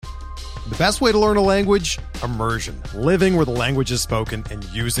The best way to learn a language? Immersion. Living where the language is spoken and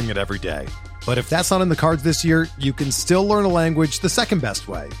using it every day. But if that's not in the cards this year, you can still learn a language the second best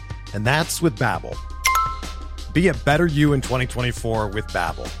way, and that's with Babbel. Be a better you in 2024 with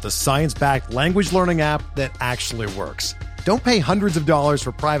Babbel, the science-backed language learning app that actually works. Don't pay hundreds of dollars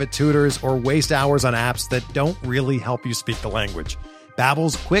for private tutors or waste hours on apps that don't really help you speak the language.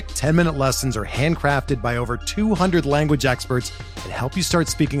 Babbel's quick 10-minute lessons are handcrafted by over 200 language experts and help you start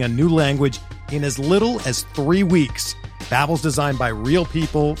speaking a new language in as little as 3 weeks. Babbel's designed by real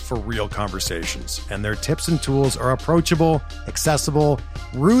people for real conversations, and their tips and tools are approachable, accessible,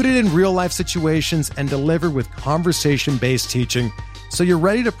 rooted in real-life situations, and delivered with conversation-based teaching, so you're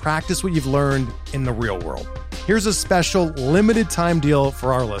ready to practice what you've learned in the real world. Here's a special limited-time deal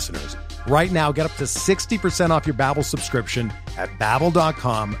for our listeners. Right now, get up to 60% off your Babbel subscription at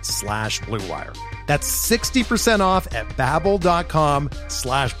babbel.com/Blue Wire. That's 60% off at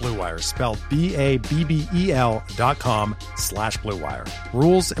babbel.com/Blue Wire, spelled BABBEL.com/Blue Wire.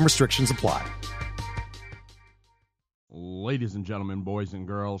 Rules and restrictions apply. Ladies and gentlemen, boys and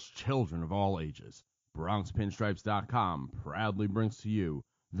girls, children of all ages, BronxPinstripes.com proudly brings to you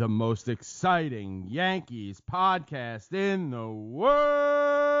the most exciting Yankees podcast in the world,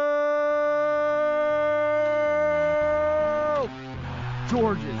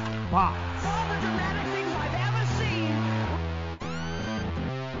 George's Box. All the dramatic things I've ever seen.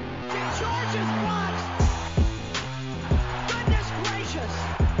 To George's Box. Goodness gracious.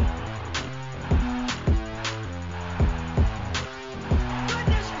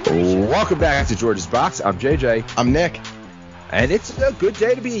 Goodness gracious. Welcome back to George's Box. I'm JJ. I'm Nick. And it's a good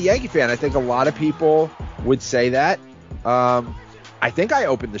day to be a Yankee fan. I think a lot of people would say that. I think I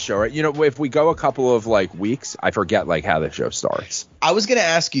opened the show, right? You know, if we go a couple of weeks, I forget how the show starts. I was going to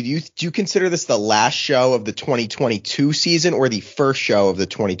ask you, do you consider this the last show of the 2022 season or the first show of the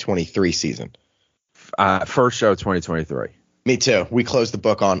 2023 season? First show of 2023. Me too. We closed the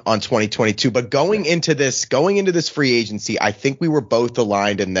book on 2022, but going into this free agency, I think we were both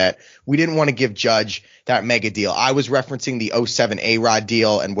aligned in that we didn't want to give Judge that mega deal. I was referencing the 07 A-Rod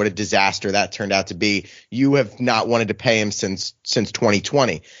deal and what a disaster that turned out to be. You have not wanted to pay him since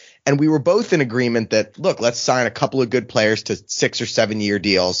 2020. And we were both in agreement that, look, let's sign a couple of good players to 6 or 7 year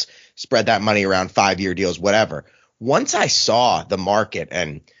deals, spread that money around 5-year deals, whatever. Once I saw the market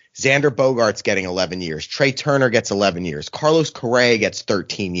and Xander Bogaerts getting 11 years. Trey Turner gets 11 years. Carlos Correa gets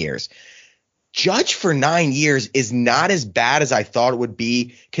 13 years. Judge for 9 years is not as bad as I thought it would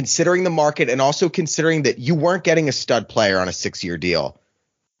be, considering the market and also considering that you weren't getting a stud player on a 6-year deal,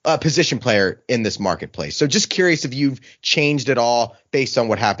 a position player in this marketplace. So just curious if you've changed at all based on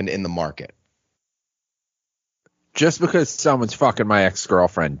what happened in the market. Just because someone's fucking my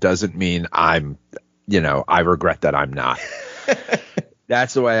ex-girlfriend doesn't mean I regret that I'm not.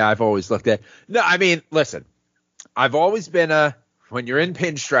 That's the way I've always looked at it. No, I mean, listen, I've always been when you're in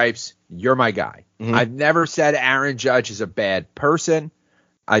pinstripes, you're my guy. Mm-hmm. I've never said Aaron Judge is a bad person.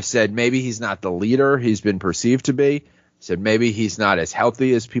 I've said maybe he's not the leader he's been perceived to be. I said maybe he's not as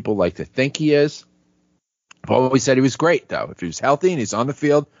healthy as people like to think he is. I've always said he was great, though. If he was healthy and he's on the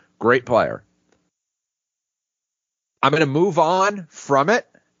field, great player. I'm going to move on from it,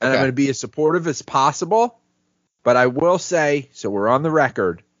 and I'm going to be as supportive as possible. But I will say, so we're on the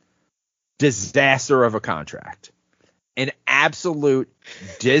record, disaster of a contract. An absolute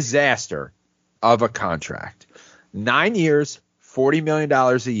disaster of a contract. 9 years, $40 million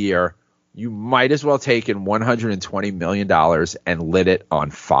a year. You might as well take in $120 million and lit it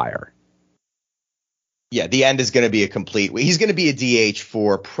on fire. Yeah, the end is going to be a complete – he's going to be a DH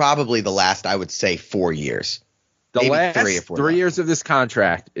for probably the last, I would say, 4 years. The Maybe last 3 years of this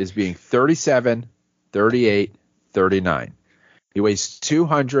contract is being 37, 38, 39. He weighs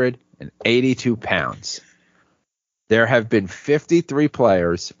 282 pounds. There have been 53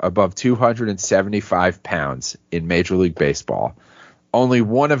 players above 275 pounds in Major League Baseball. Only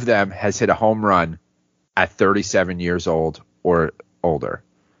one of them has hit a home run at 37 years old or older.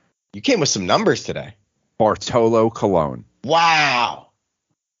 You came with some numbers today. Bartolo Colon. Wow,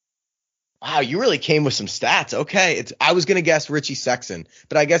 you really came with some stats. Okay, I was going to guess Richie Sexson,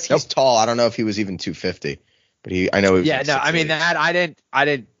 but I guess he's tall. I don't know if he was even 250. But I know he was. Yeah, no, I mean that I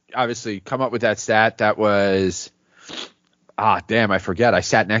didn't obviously come up with that stat. That was damn, I forget. I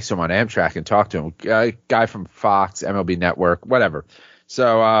sat next to him on Amtrak and talked to him. Guy from Fox, MLB Network, whatever.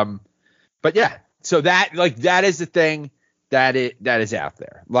 So but yeah, so that is the thing that is out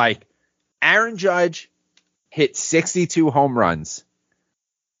there. Like Aaron Judge hit 62 home runs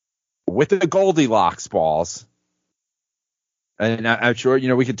with the Goldilocks balls. And I'm sure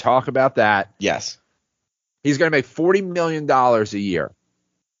we could talk about that. Yes. He's going to make $40 million a year.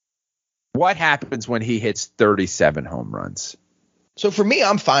 What happens when he hits 37 home runs? So for me,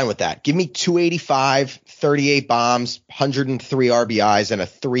 I'm fine with that. Give me 285, 38 bombs, 103 RBIs, and a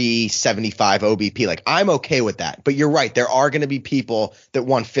 375 OBP. Like, I'm okay with that. But you're right. There are going to be people that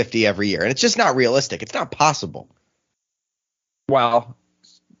want 50 every year, and it's just not realistic. It's not possible. Well,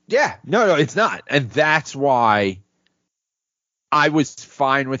 yeah, no, it's not. And that's why I was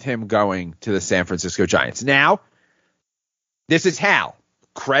fine with him going to the San Francisco Giants. Now, this is Hal.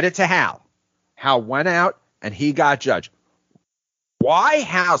 Credit to Hal. Hal went out and he got Judge. Why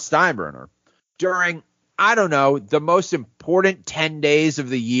Hal Steinbrenner during, I don't know, the most important 10 days of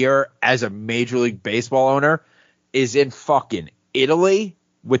the year as a Major League Baseball owner is in fucking Italy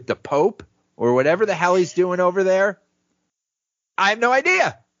with the Pope or whatever the hell he's doing over there? I have no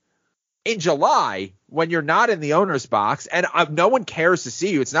idea. In July, when you're not in the owner's box and no one cares to see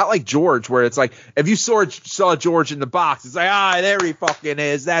you, it's not like George where it's like, if you saw George in the box, it's like, there he fucking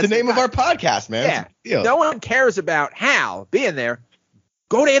is. That's the name of our podcast, man. Yeah. No one cares about Hal being there.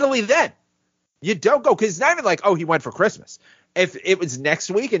 Go to Italy then. You don't go, because it's not even like, he went for Christmas. If it was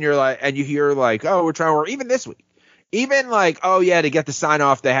next week and you're like, and you hear like, we're trying, or even this week, even like, to get the sign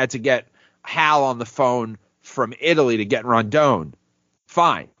off, they had to get Hal on the phone from Italy to get Rondon.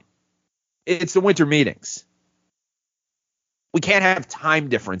 Fine. It's the winter meetings. We can't have time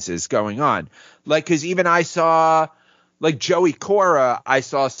differences going on. Like, because even I saw, like Joey Cora, I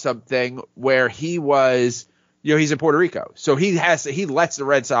saw something where he was, he's in Puerto Rico. So he lets the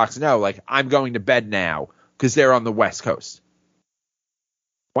Red Sox know, like, I'm going to bed now because they're on the West Coast.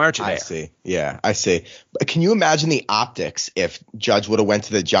 Why aren't you there? I see. Yeah, I see. But can you imagine the optics if Judge would have went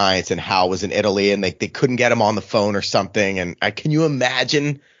to the Giants and Hal was in Italy and they couldn't get him on the phone or something? And can you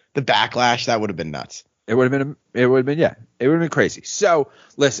imagine the backlash? That would have been nuts. It would have been crazy. So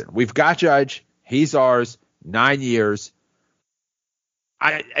listen, we've got Judge. He's ours. 9 years.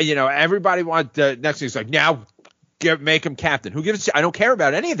 Everybody wants the next thing is like, now make him captain. Who gives a shit? I don't care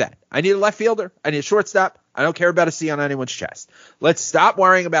about any of that. I need a left fielder. I need a shortstop. I don't care about a C on anyone's chest. Let's stop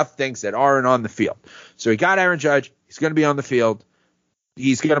worrying about things that aren't on the field. So he got Aaron Judge. He's going to be on the field.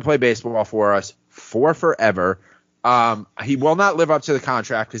 He's going to play baseball for us for forever. He will not live up to the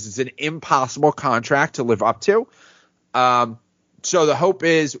contract because it's an impossible contract to live up to. So the hope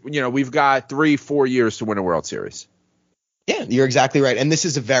is, we've got 3-4 years to win a World Series. Yeah, you're exactly right. And this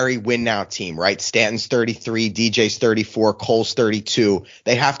is a very win now team, right? Stanton's 33, DJ's 34, Cole's 32.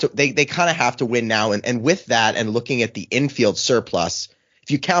 They kind of have to win now. And with that, and looking at the infield surplus, if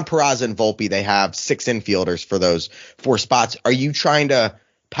you count Peraza and Volpe, they have 6 infielders for those 4 spots. Are you trying to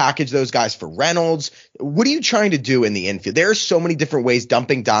package those guys for Reynolds? What are you trying to do in the infield? There are so many different ways,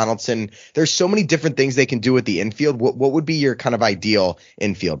 dumping Donaldson. There's so many different things they can do with the infield. What would be your kind of ideal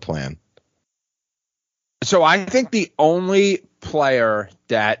infield plan? So I think the only player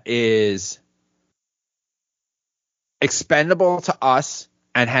that is expendable to us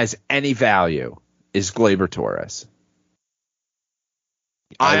and has any value is Gleyber Torres.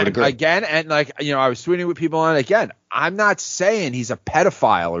 I would agree. Again, and I was tweeting with people on it again. I'm not saying he's a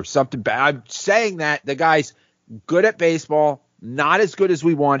pedophile or something bad. I'm saying that the guy's good at baseball, not as good as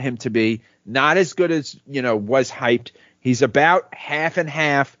we want him to be, not as good as, was hyped. He's about half and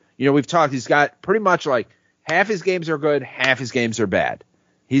half. We've talked, he's got pretty much like half his games are good, half his games are bad.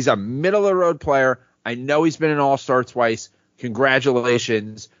 He's a middle of the road player. I know he's been an all-star twice.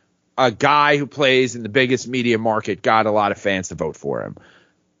 Congratulations. A guy who plays in the biggest media market got a lot of fans to vote for him.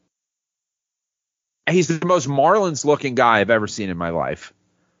 He's the most Marlins-looking guy I've ever seen in my life.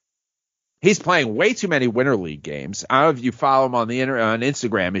 He's playing way too many Winter League games. I don't know if you follow him on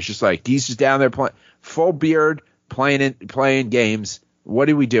Instagram. It's just like he's just down there playing full beard, playing games. What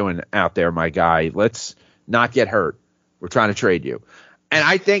are we doing out there, my guy? Let's not get hurt. We're trying to trade you. And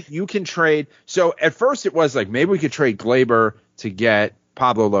I think you can trade. So at first it was like maybe we could trade Gleyber to get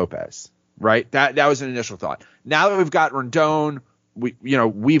Pablo Lopez, right? That was an initial thought. Now that we've got Rondon,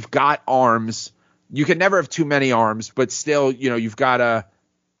 we've got arms. You can never have too many arms, but still, you've got to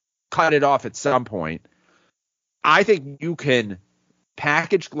cut it off at some point. I think you can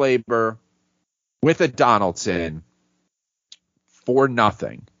package Gleyber with a Donaldson for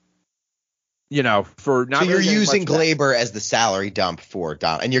nothing. For not. So you're using Gleyber as the salary dump for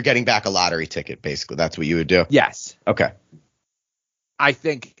Don, and you're getting back a lottery ticket, basically. That's what you would do? Yes. Okay. I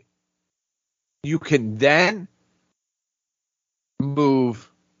think you can then move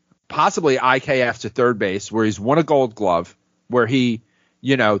possibly IKF to third base, where he's won a Gold Glove, where he,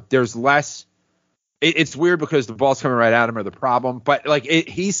 there's less. It's weird because the ball's coming right at him or the problem, but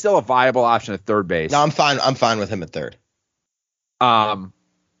he's still a viable option at third base. No, I'm fine. I'm fine with him at third.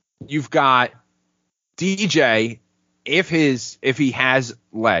 You've got DJ if he has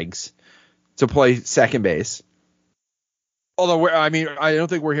legs to play second base. Although, I don't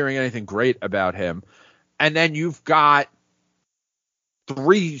think we're hearing anything great about him. And then you've got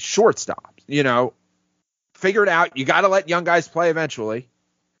 3 shortstops, figure it out. You got to let young guys play eventually.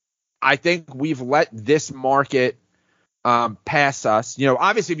 I think we've let this market pass us.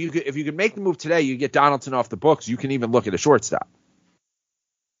 Obviously, if you could make the move today, you get Donaldson off the books. You can even look at a shortstop.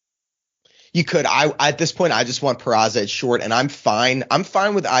 You could. At this point, I just want Peraza at short, and I'm fine. I'm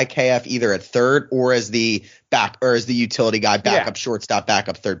fine with IKF either at third or as the utility guy, backup shortstop,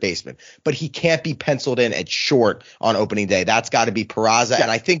 backup third baseman. But he can't be penciled in at short on opening day. That's got to be Peraza. Yeah.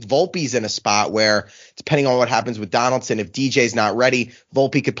 And I think Volpe's in a spot where, depending on what happens with Donaldson, if DJ's not ready,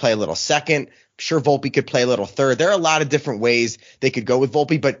 Volpe could play a little second. I'm sure Volpe could play a little third. There are a lot of different ways they could go with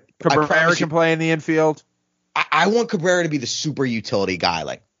Volpe, but Cabrera can play in the infield. I want Cabrera to be the super utility guy.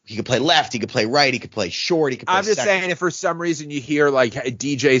 Like, he could play left, he could play right, he could play short, he could play I'm just saying, if for some reason you hear like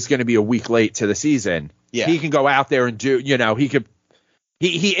DJ's going to be a week late to the season, he can go out there and do,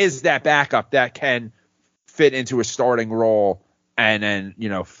 he is that backup that can fit into a starting role and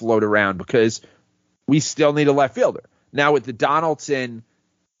then, float around, because we still need a left fielder. Now with the Donaldson,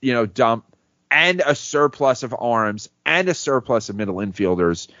 dump and a surplus of arms and a surplus of middle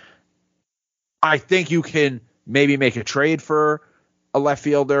infielders, I think you can maybe make a trade for a left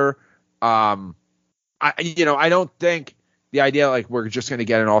fielder. I don't think the idea like we're just going to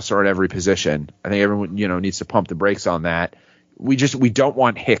get an all-star at every position. I think everyone, needs to pump the brakes on that. We don't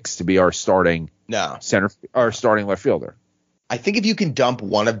want Hicks to be our starting starting left fielder. I think if you can dump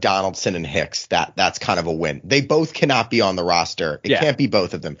one of Donaldson and Hicks, that's kind of a win. They both cannot be on the roster. It can't be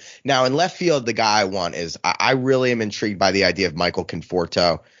both of them. Now in left field, the guy I want is I really am intrigued by the idea of Michael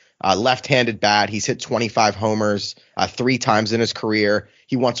Conforto. Left-handed bat. He's hit 25 homers 3 times in his career.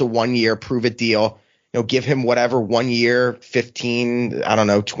 He wants a 1-year prove-it deal. Give him whatever 1 year, 15,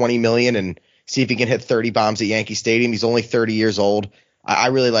 20 million, and see if he can hit 30 bombs at Yankee Stadium. He's only 30 years old. I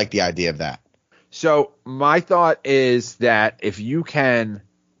really like the idea of that. So my thought is that if you can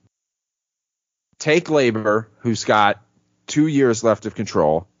take Gleyber, who's got 2 years left of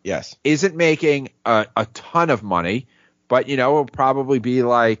control, isn't making a ton of money, but, it'll probably be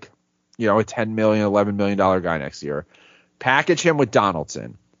like, a $10 million, $11 million guy next year. Package him with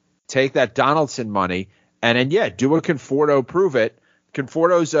Donaldson. Take that Donaldson money and then, do a Conforto, prove it.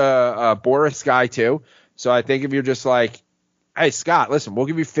 Conforto's a Boris guy too. So I think if you're just like, hey, Scott, listen, we'll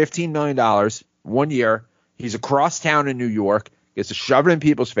give you $15 million 1 year. He's across town in New York. Gets to shove it in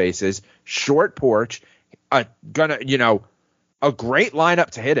people's faces. Short porch. A great lineup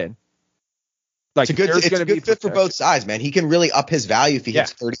to hit in. Like, it's a good fit for both sides, man. He can really up his value if he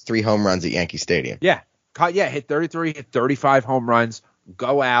hits 33 home runs at Yankee Stadium. Hit 33, hit 35 home runs.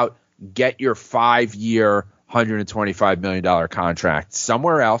 Go out, get your 5-year, $125 million contract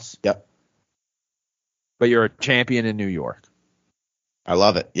somewhere else. Yep. But you're a champion in New York. I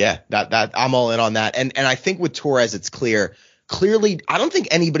love it. Yeah, that I'm all in on that. And I think with Torres, it's clearly, I don't think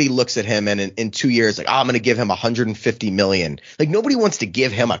anybody looks at him and in 2 years like, I'm going to give him $150 million. Like, nobody wants to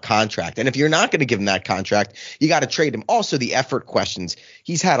give him a contract. And if you're not going to give him that contract, you got to trade him. Also, the effort questions.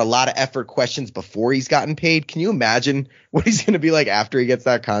 He's had a lot of effort questions before he's gotten paid. Can you imagine what he's going to be like after he gets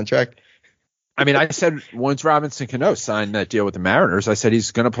that contract? I mean, I said once Robinson Cano signed that deal with the Mariners, I said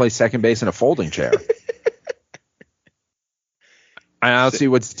he's going to play second base in a folding chair. I don't see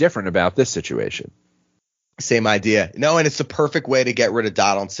what's different about this situation. Same idea. No, and it's the perfect way to get rid of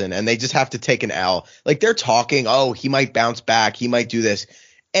Donaldson, and they just have to take an L. Like, they're talking, he might bounce back, he might do this.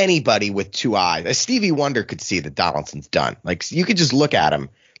 Anybody with 2 eyes, Stevie Wonder could see that Donaldson's done. Like, you could just look at him,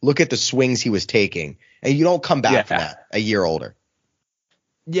 look at the swings he was taking, and you don't come back from that a year older.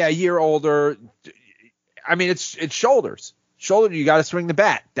 Yeah, a year older. I mean, it's shoulders. Shoulder, you got to swing the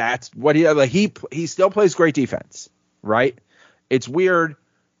bat. That's what he still plays great defense, right? It's weird.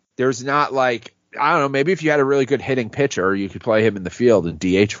 There's not like, I don't know, maybe if you had a really good hitting pitcher, you could play him in the field and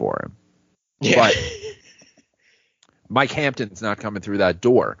DH for him. Yeah. But Mike Hampton's not coming through that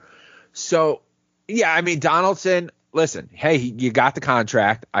door. So, yeah, I mean, Donaldson, listen, hey, you got the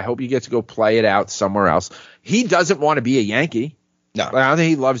contract. I hope you get to go play it out somewhere else. He doesn't want to be a Yankee. No. I don't think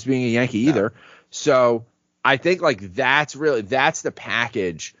he loves being a Yankee either. So I think like that's the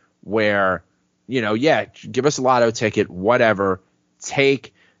package where, give us a lotto ticket, whatever.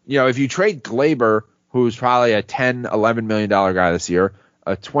 Take, if you trade Gleyber, who's probably a $10, $11 million guy this year,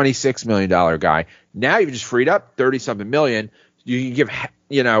 a $26 million guy, now you've just freed up 30-something million. You can give,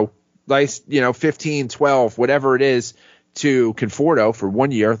 15, 12, whatever it is, to Conforto for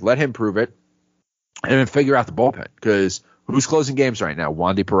 1 year, let him prove it, and then figure out the bullpen. Because who's closing games right now?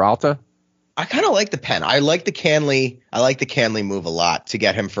 Wandy Peralta? I kind of like the pen. I like the Canley move a lot to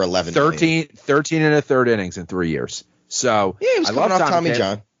get him for 11 million. 13 and a third innings in 3 years. So Yeah, he was I coming love off Tommy Canley.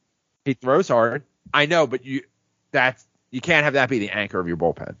 John. He throws hard. I know, but you can't have that be the anchor of your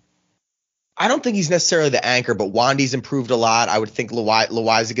bullpen. I don't think he's necessarily the anchor, but Wandy's improved a lot. I would think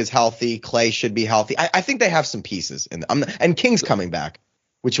Loizaga is healthy. Clay should be healthy. I think they have some pieces, and King's coming back,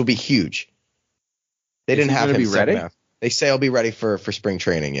 which will be huge. They didn't have him be ready. They say he'll be ready for spring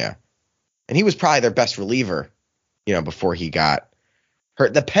training, yeah. And he was probably their best reliever, before he got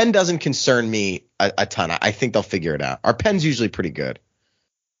hurt. The pen doesn't concern me a ton. I think they'll figure it out. Our pen's usually pretty good.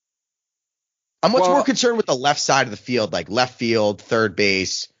 I'm much more concerned with the left side of the field, like left field, third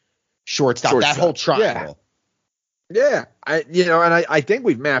base, shortstop. That whole triangle. Yeah. I think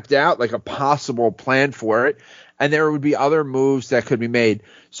we've mapped out like a possible plan for it, and there would be other moves that could be made.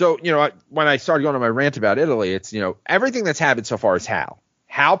 So, when I started going on my rant about Italy, it's, everything that's happened so far is Hal.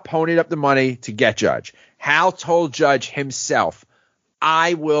 Hal ponied up the money to get Judge. Hal told Judge himself,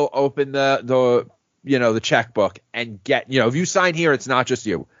 I will open the checkbook and get, if you sign here, it's not just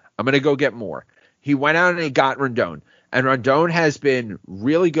you. I'm going to go get more. He went out and he got Rondon. And Rondon has been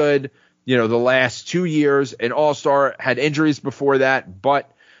really good, the last 2 years. An all-star, had injuries before that,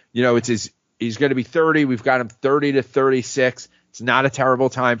 but, he's going to be 30. We've got him 30 to 36. It's not a terrible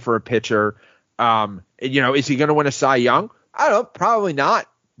time for a pitcher. Is he going to win a Cy Young? I don't know, probably not,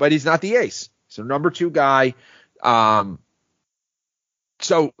 but he's not the ace. So number 2 guy.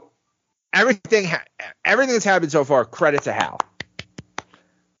 So everything that's happened so far, credit to Hal.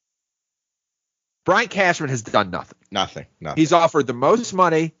 Brian Cashman has done nothing. Nothing. He's offered the most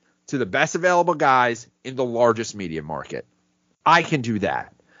money to the best available guys in the largest media market. I can do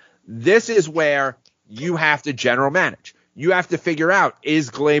that. This is where you have to general manage. You have to figure out, is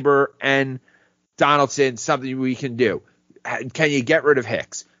Glaber and Donaldson something we can do? Can you get rid of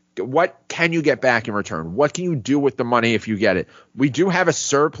Hicks? What can you get back in return? What can you do with the money if you get it? We do have a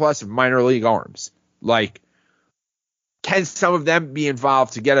surplus of minor league arms. Like, can some of them be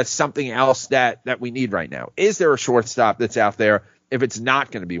involved to get us something else that we need right now? Is there a shortstop that's out there if it's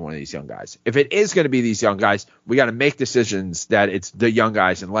not going to be one of these young guys? If it is going to be these young guys, we got to make decisions that it's the young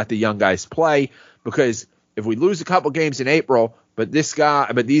guys and let the young guys play, because if we lose a couple games in April, but these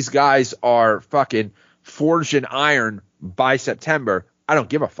guys are fucking forged in iron by September, I don't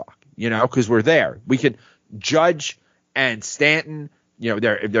give a fuck, because we're there. We can Judge and Stanton,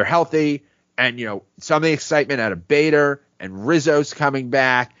 they're healthy, and, some of the excitement out of Bader and Rizzo's coming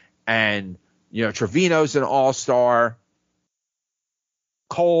back, and, Trevino's an all-star.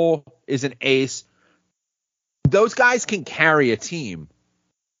 Cole is an ace. Those guys can carry a team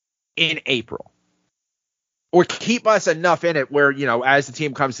in April, or keep us enough in it where, as the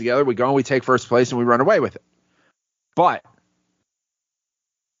team comes together, we go and we take first place and we run away with it. But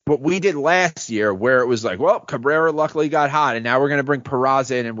what we did last year, where it was like, well, Cabrera luckily got hot, and now we're going to bring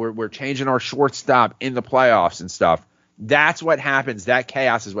Peraza in, and we're changing our shortstop in the playoffs and stuff. That's what happens. That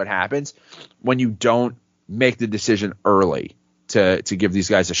chaos is what happens when you don't make the decision early to give these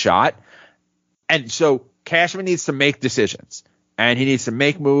guys a shot. And so Cashman needs to make decisions, and he needs to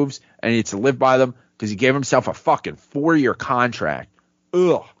make moves, and he needs to live by them, because he gave himself a fucking 4-year contract.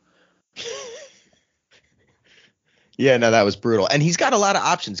 Ugh. Yeah, no, that was brutal. And he's got a lot of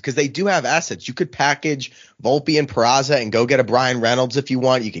options because they do have assets. You could package Volpe and Peraza and go get a Brian Reynolds if you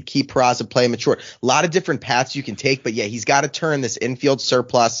want. You could keep Peraza, play him at short. A lot of different paths you can take. But, yeah, he's got to turn this infield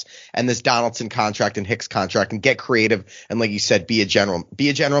surplus and this Donaldson contract and Hicks contract and get creative and, like you said, be a general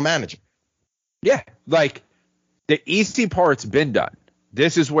manager. Yeah, like the easy part's been done.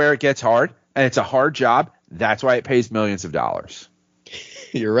 This is where it gets hard, and it's a hard job. That's why it pays millions of dollars.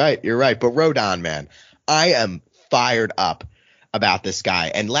 You're right. But Rodon, man, I am fired up about this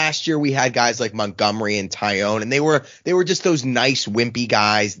guy. And last year we had guys like Montgomery and Tyone, and they were just those nice wimpy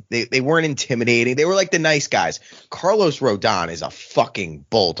guys. They weren't intimidating. They were like the nice guys. Carlos Rodon is a fucking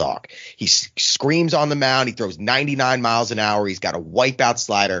bulldog. He screams on the mound. He throws 99 miles an hour. He's got a wipeout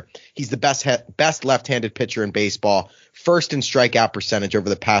slider. He's the best left-handed pitcher in baseball. First in strikeout percentage over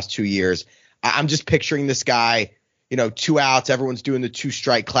the past 2 years. I'm just picturing this guy, 2 outs, everyone's doing the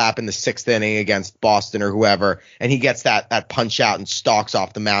 2-strike clap in the 6th inning against Boston or whoever, and he gets that punch out and stalks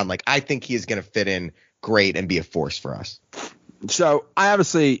off the mound. Like, I think he is going to fit in great and be a force for us. So I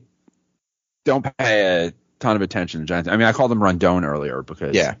obviously don't pay a ton of attention to Giants. I mean, I called him Rondon earlier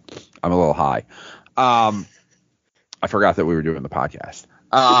because I'm a little high. I forgot that we were doing the podcast.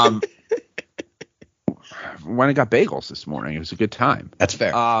 When I got bagels this morning, it was a good time. That's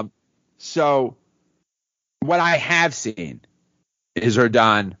fair. So what I have seen is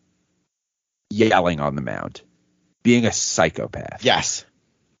Rodon yelling on the mound, being a psychopath. Yes.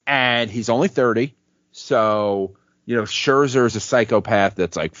 and he's only 30. So, Scherzer is a psychopath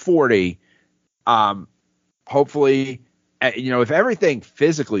that's like 40. Hopefully, if everything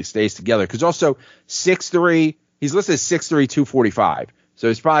physically stays together, because also 6'3", he's listed as 6'3", 245. So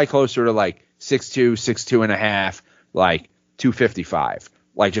he's probably closer to like 6'2", 6'2 and a half, like 255,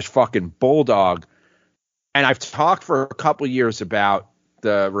 like just fucking bulldog. And I've talked for a couple years about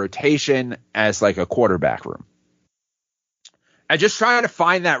the rotation as like a quarterback room. And just trying to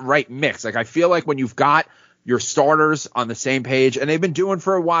find that right mix. Like I feel like when you've got your starters on the same page, and they've been doing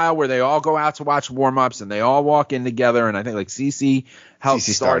for a while where they all go out to watch warm-ups and they all walk in together, and I think like CC helped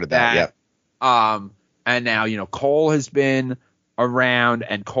start that. Yep. And now, Cole has been around,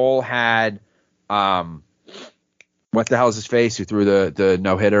 and Cole had what the hell is his face who threw the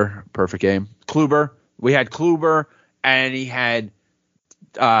no-hitter, perfect game? Kluber. We had Kluber, and he had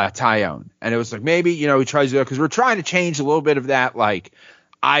Tyone. And it was like maybe, he tries to do it because we're trying to change a little bit of that, like,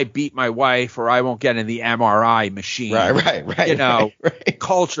 I beat my wife or I won't get in the MRI machine. Right.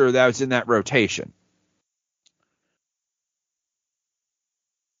 Culture that was in that rotation.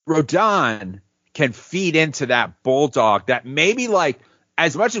 Rodon can feed into that bulldog that maybe, like,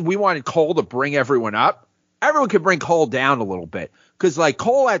 as much as we wanted Cole to bring everyone up, everyone could bring Cole down a little bit. Because, like,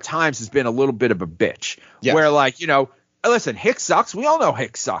 Cole at times has been a little bit of a bitch. Yes. Where, like, listen, Hicks sucks. We all know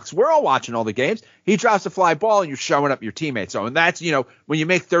Hicks sucks. We're all watching all the games. He drops a fly ball and you're showing up your teammates. So, and that's, when you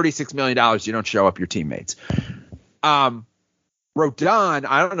make $36 million, you don't show up your teammates. Rodon,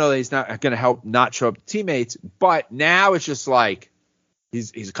 I don't know that he's not going to help not show up teammates, but now it's just like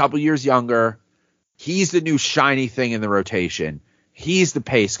he's a couple years younger. He's the new shiny thing in the rotation. He's the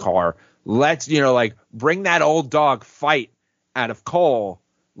pace car. Let's, bring that old dog fight out of Cole.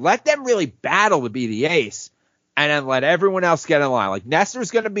 Let them really battle to be the ace. And then let everyone else get in line. Like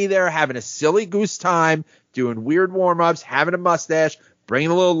Nestor's going to be there having a silly goose time, doing weird warm-ups, having a mustache,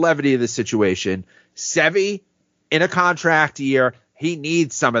 bringing a little levity to the situation. Sevy in a contract year, he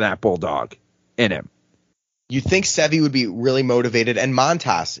needs some of that bulldog in him. You think Sevy would be really motivated, and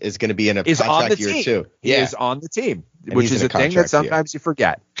Montas is going to be in a contract year too. He is on the team, which is a thing that sometimes you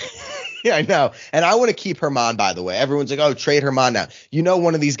forget. Yeah, I know. And I want to keep Herman, by the way. Everyone's like, oh, trade Herman now.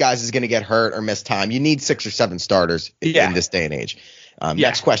 One of these guys is going to get hurt or miss time. You need 6 or 7 starters in this day and age.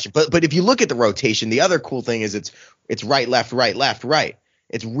 Next question. But if you look at the rotation, the other cool thing is it's right, left, right, left, right.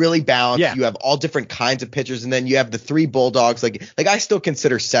 It's really balanced. Yeah. You have all different kinds of pitchers, and then you have the 3 bulldogs. Like I still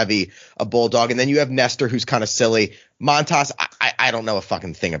consider Sevy a bulldog, and then you have Nestor, who's kind of silly. Montas, I don't know a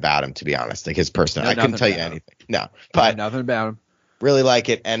fucking thing about him, to be honest. Like his personality, I couldn't tell you anything. No, but nothing about him. Really like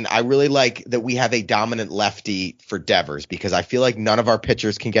it, and I really like that we have a dominant lefty for Devers, because I feel like none of our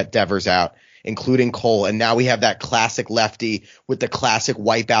pitchers can get Devers out, including Cole, and now we have that classic lefty with the classic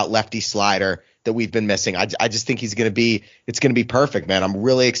wipeout lefty slider that we've been missing. I just think it's going to be perfect, man. I'm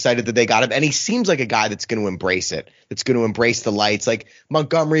really excited that they got him, and he seems like a guy that's going to embrace it, that's going to embrace the lights. Like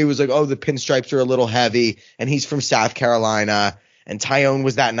Montgomery was like, oh, the pinstripes are a little heavy, and he's from South Carolina, and Tyone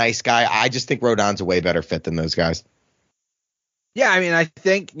was that nice guy. I just think Rodon's a way better fit than those guys. Yeah, I mean, I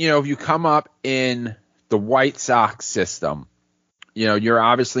think, if you come up in the White Sox system, you're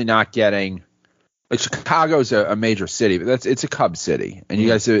obviously not getting – like Chicago's a major city, but it's a Cubs city. And you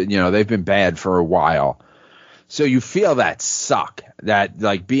guys, they've been bad for a while. So you feel that suck, that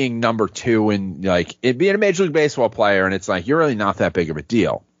like being number 2 and like it being a Major League Baseball player, and it's like you're really not that big of a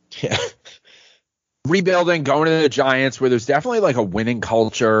deal. Yeah. Rebuilding, going to the Giants, where there's definitely like a winning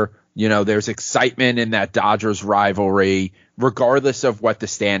culture. There's excitement in that Dodgers rivalry, regardless of what the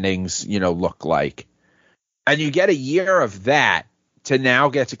standings, look like. And you get a year of that to now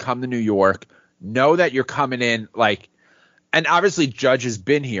get to come to New York, know that you're coming in like, and obviously Judge has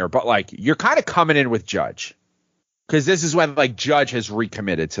been here, but like you're kind of coming in with Judge, because this is when like Judge has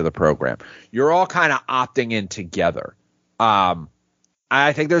recommitted to the program. You're all kind of opting in together.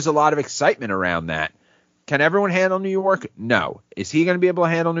 I think there's a lot of excitement around that. Can everyone handle New York? No. Is he going to be able to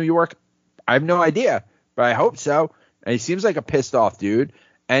handle New York? I have no idea, but I hope so. And he seems like a pissed off dude.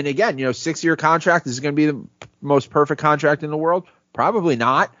 And again, 6-year contract, is going to be the most perfect contract in the world? Probably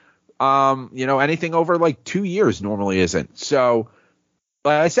not. Anything over like 2 years normally isn't. So,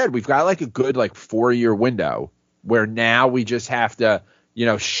 like I said, we've got like a good like 4-year window where now we just have to,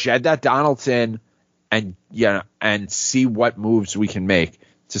 shed that Donaldson and see what moves we can make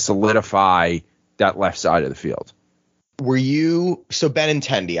to solidify that left side of the field. So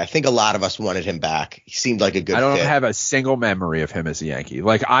Benintendi, I think a lot of us wanted him back. He seemed like a good fit. I don't have a single memory of him as a Yankee.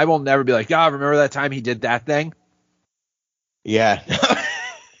 Like I will never be like, remember that time he did that thing? Yeah.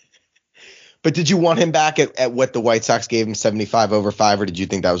 But did you want him back at what the White Sox gave him, 75 over 5, or did you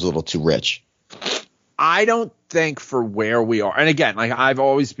think that was a little too rich? I don't think for where we are, and again, like I've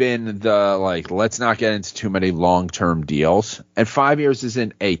always been the like, let's not get into too many long-term deals, and 5 years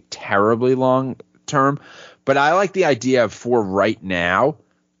isn't a terribly long term, but I like the idea of for right now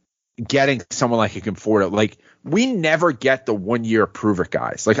getting someone like a Conforto. Like we never get the 1 year prove it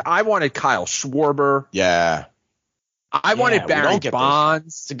guys. Like I wanted Kyle Schwarber. Yeah. I wanted Barry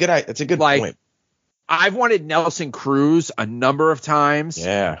Bonds. It's a good like, point. I've wanted Nelson Cruz a number of times.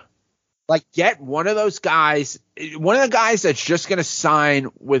 Yeah. Like get one of those guys, one of the guys that's just going to sign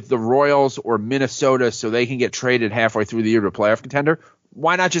with the Royals or Minnesota so they can get traded halfway through the year to a playoff contender.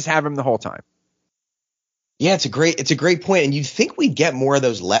 Why not just have him the whole time? Yeah, it's a great point. And you'd think we'd get more of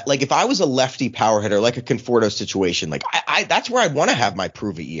those. Like if I was a lefty power hitter, like a Conforto situation, like I that's where I'd want to have my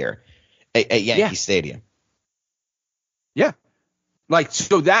prove it year at Yankee Stadium. Yeah. Like,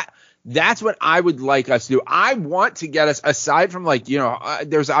 so that's what I would like us to do. I want to get us, aside from like,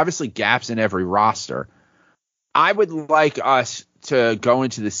 there's obviously gaps in every roster. I would like us to go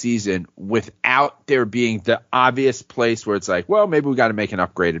into the season without there being the obvious place where it's like, well, maybe we got to make an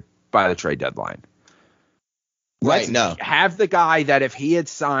upgrade by the trade deadline. Right. No. Have the guy that if he had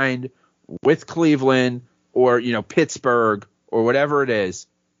signed with Cleveland or, Pittsburgh or whatever it is,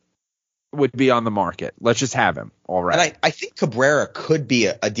 would be on the market. Let's just have him. All right. And I think Cabrera could be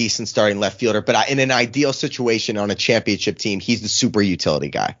a decent starting left fielder, but in an ideal situation on a championship team, he's the super utility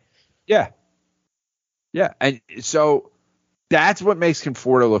guy. Yeah. Yeah. And so that's what makes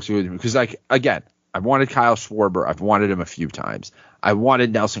Conforto look good to me. Because, like, again, I wanted Kyle Schwarber. I've wanted him a few times. I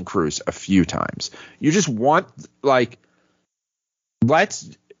wanted Nelson Cruz a few times. You just want, like,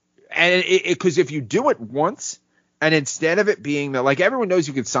 because if you do it once, and instead of it being that, like, everyone knows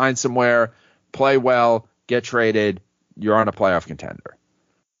you can sign somewhere, play well, get traded, you're on a playoff contender.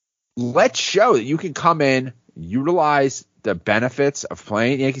 Let's show that you can come in, utilize the benefits of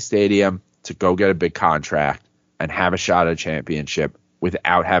playing at Yankee Stadium to go get a big contract and have a shot at a championship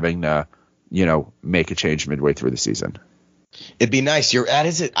without having to, make a change midway through the season. It'd be nice.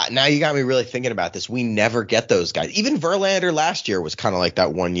 Now you got me really thinking about this. We never get those guys. Even Verlander last year was kind of like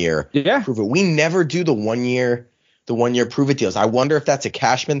that 1 year. Yeah. Prove it. We never do the 1 year prove it deals. I wonder if that's a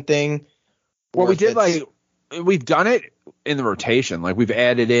Cashman thing. Well, we've done it in the rotation. Like we've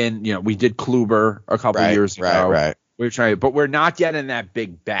added in, we did Kluber a couple years ago. Right. We're trying, but we're not getting that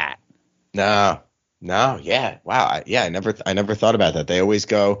big bat. No. Yeah. Wow. I never thought about that. They always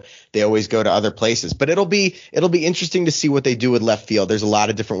go to other places, but it'll be interesting to see what they do with left field. There's a lot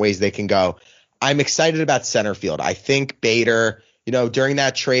of different ways they can go. I'm excited about center field. I think Bader, during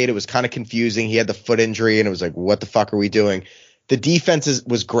that trade, it was kind of confusing. He had the foot injury and it was like, what the fuck are we doing? The defense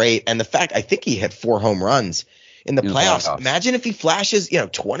was great. And the fact, I think he hit 4 home runs in the playoffs. Imagine if he flashes,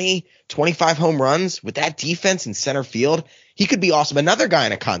 20, 25 home runs with that defense in center field. He could be awesome. Another guy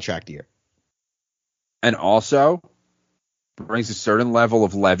in a contract year. And also brings a certain level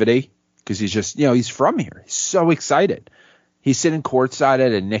of levity because he's just, he's from here. He's so excited. He's sitting courtside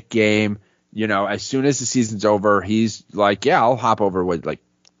at a Knick game. As soon as the season's over, he's like, yeah, I'll hop over with like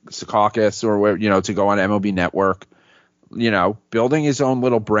Secaucus or where, to go on MLB Network, building his own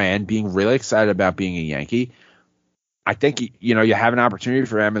little brand, being really excited about being a Yankee. I think, you have an opportunity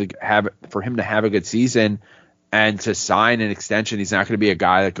for him to have a good season. And to sign an extension, he's not going to be a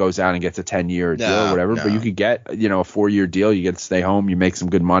guy that goes out and gets a 10-year deal or whatever. No. But you could get, a 4-year deal. You get to stay home. You make some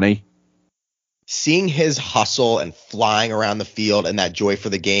good money. Seeing his hustle and flying around the field and that joy for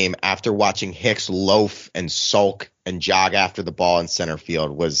the game after watching Hicks loaf and sulk and jog after the ball in center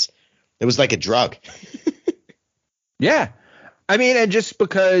field was like a drug. Yeah. I mean, and just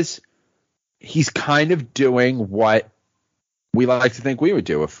because he's kind of doing what we like to think we would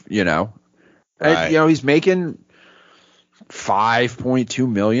do if, Right. And, he's making $5.2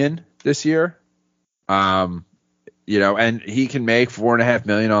 million this year. And he can make $4.5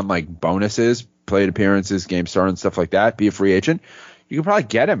 million on like bonuses, plate appearances, game star and stuff like that, be a free agent. You could probably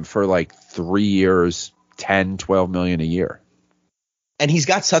get him for like 3 years, 10, 12 million a year. And he's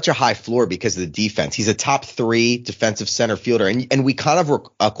got such a high floor because of the defense. He's a top 3 defensive center fielder. And we kind of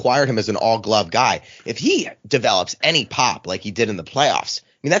acquired him as an all glove guy. If he develops any pop like he did in the playoffs,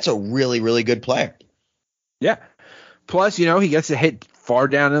 I mean, that's a really, really good player. Yeah. Plus, he gets to hit far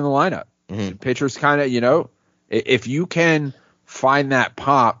down in the lineup. Mm-hmm. Pitchers kind of, if you can find that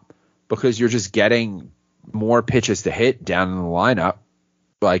pop because you're just getting more pitches to hit down in the lineup,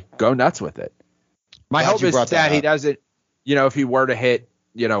 like go nuts with it. My hope is that he doesn't, if he were to hit,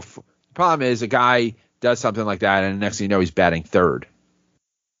 the problem is a guy does something like that and the next thing you know, he's batting third.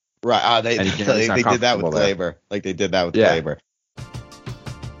 Right. They did that with Gleyber. Like they did that with Gleyber.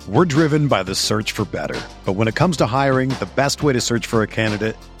 We're driven by the search for better. But when it comes to hiring, the best way to search for a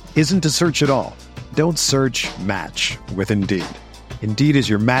candidate isn't to search at all. Don't search, match with Indeed. Indeed is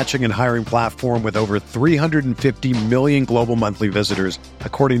your matching and hiring platform with over 350 million global monthly visitors,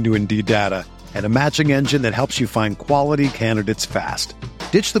 according to Indeed data, and a matching engine that helps you find quality candidates fast.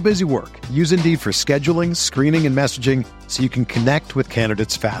 Ditch the busy work. Use Indeed for scheduling, screening, and messaging so you can connect with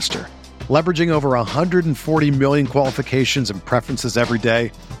candidates faster. Leveraging over 140 million qualifications and preferences every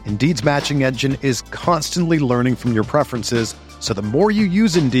day, Indeed's matching engine is constantly learning from your preferences, so the more you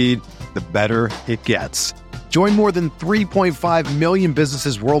use Indeed, the better it gets. Join more than 3.5 million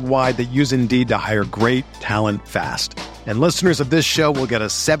businesses worldwide that use Indeed to hire great talent fast. And listeners of this show will get a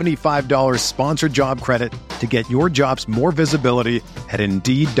 $75 sponsored job credit to get your jobs more visibility at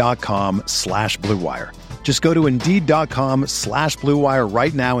Indeed.com/Blue Wire. Just go to Indeed.com/Blue Wire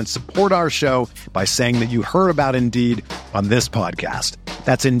right now and support our show by saying that you heard about Indeed on this podcast.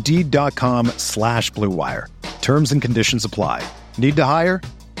 That's Indeed.com/Blue Wire. Terms and conditions apply. Need to hire?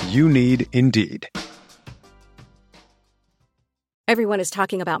 You need Indeed. Everyone is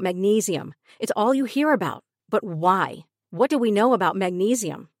talking about magnesium. It's all you hear about. But why? What do we know about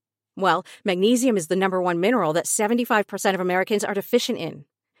magnesium? Well, magnesium is the number one mineral that 75% of Americans are deficient in.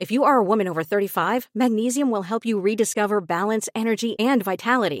 If you are a woman over 35, magnesium will help you rediscover balance, energy, and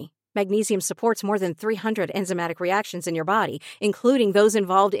vitality. Magnesium supports more than 300 enzymatic reactions in your body, including those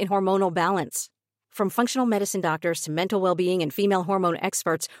involved in hormonal balance. From functional medicine doctors to mental well-being and female hormone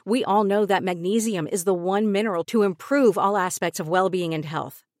experts, we all know that magnesium is the one mineral to improve all aspects of well-being and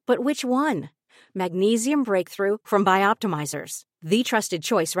health. But which one? Magnesium Breakthrough from Bioptimizers, the trusted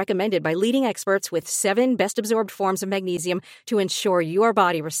choice recommended by leading experts with 7 best-absorbed forms of magnesium to ensure your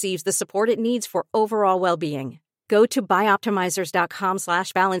body receives the support it needs for overall well-being. Go to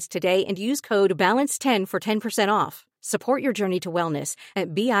bioptimizers.com/balance today and use code BALANCE10 for 10% off. Support your journey to wellness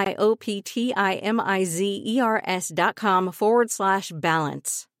at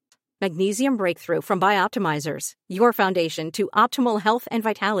bioptimizers.com/balance. Magnesium Breakthrough from Bioptimizers, your foundation to optimal health and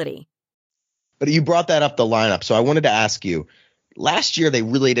vitality. But you brought that up, the lineup. So I wanted to ask you, last year they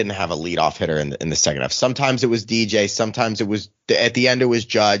really didn't have a leadoff hitter in the second half. Sometimes it was DJ. Sometimes it was at the end it was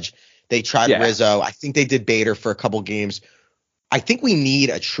Judge. They tried Rizzo. I think they did Bader for a couple games. I think we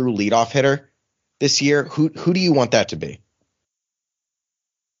need a true leadoff hitter this year. Who do you want that to be?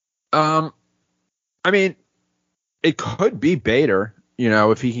 I mean, it could be Bader. You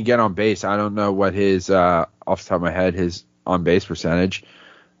know, if he can get on base. I don't know what his off the top of my head his on base percentage.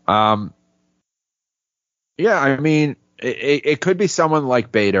 Yeah, I mean, it could be someone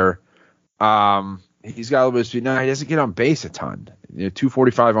like Bader. He's got a little bit of speed. No, he doesn't get on base a ton.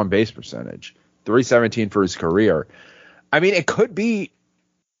 245 on base percentage, 317 for his career. I mean, it could be.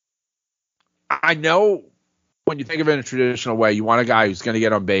 I know when you think of it in a traditional way, you want a guy who's going to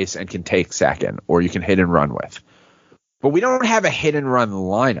get on base and can take second, or you can hit and run with. But we don't have a hit and run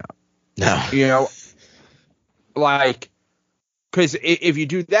lineup. No, you know, like. Because if you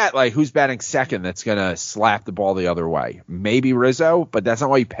do that, like, who's batting second that's going to slap the ball the other way? Maybe Rizzo, but that's not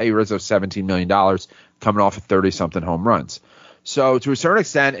why you pay Rizzo $17 million coming off of 30-something home runs. So to a certain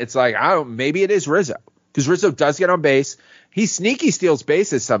extent, it's like, maybe it is Rizzo. Because Rizzo does get on base. He sneaky steals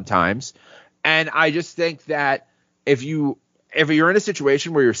bases sometimes. And I just think that if you're in a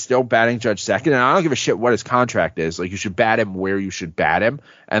situation where you're still batting Judge second, and I don't give a shit what his contract is, like, you should bat him where you should bat him.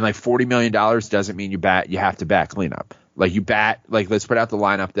 And like $40 million doesn't mean you have to bat cleanup. Like, you bat, like, let's put out the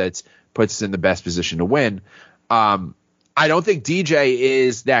lineup that puts us in the best position to win. I don't think DJ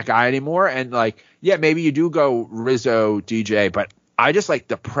is that guy anymore. And, like, yeah, maybe you do go Rizzo, DJ, but I just like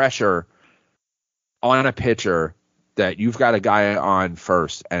the pressure on a pitcher that you've got a guy on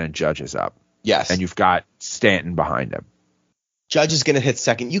first and a Judge is up. Yes. And you've got Stanton behind him. Judge is going to hit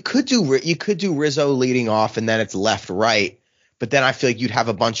second. You could do Rizzo leading off and then it's left-right. But then I feel like you'd have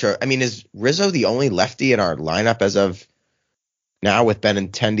a bunch of – I mean, is Rizzo the only lefty in our lineup as of now with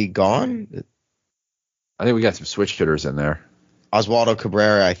Benintendi gone? I think we got some switch hitters in there. Oswaldo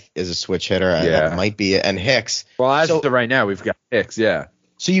Cabrera is a switch hitter. Yeah. That might be it. And Hicks. Well, as of right now, we've got Hicks, yeah.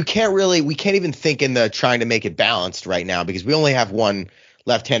 So we can't even think in the trying to make it balanced right now because we only have one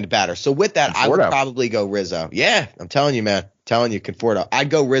left-handed batter. So with that, I would probably go Rizzo. Yeah, I'm telling you, man. Conforto. I'd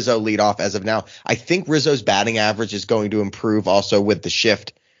go Rizzo lead off as of now. I think Rizzo's batting average is going to improve also with the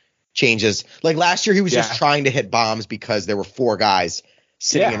shift changes. Like last year, he was just trying to hit bombs because there were 4 guys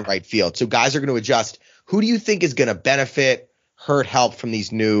sitting in right field. So guys are going to adjust. Who do you think is going to benefit, hurt, help from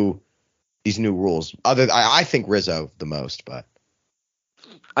these new rules? I think Rizzo the most, but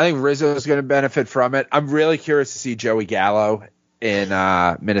I think Rizzo is going to benefit from it. I'm really curious to see Joey Gallo in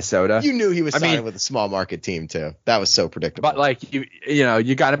Minnesota. You knew he was signing with a small market team too. That was so predictable. But like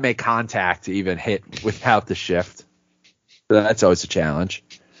you got to make contact to even hit without the shift. So that's always a challenge.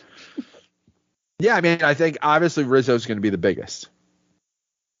 Yeah, I mean, I think obviously Rizzo's going to be the biggest.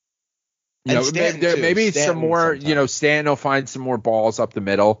 You And know, Stanton, too. maybe Stanton some more. sometimes. You know, Stanton will find some more balls up the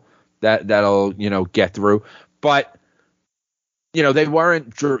middle that'll get through. But they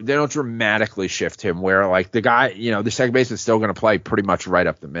don't dramatically shift him where like the guy, the second baseman is still going to play pretty much right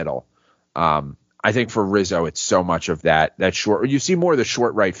up the middle. I think for Rizzo, it's so much of that short. You see more of the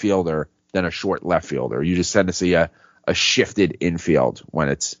short right fielder than a short left fielder. You just tend to see a shifted infield when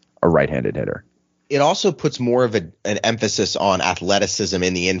it's a right-handed hitter. It also puts more of an emphasis on athleticism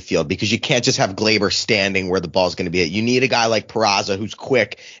in the infield because you can't just have Gleyber standing where the ball's going to be at. You need a guy like Peraza who's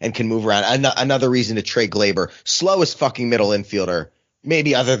quick and can move around. Another reason to trade Gleyber. Slowest fucking middle infielder,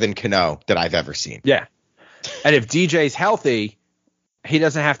 maybe other than Cano, that I've ever seen. Yeah. And if DJ's healthy, he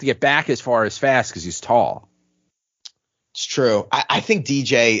doesn't have to get back as far as fast because he's tall. It's true. I think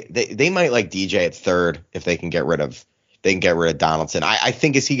DJ, they might like DJ at third if they can get rid of Donaldson. I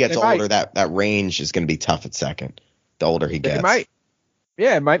think as he gets older, that range is going to be tough at second. The older he gets, it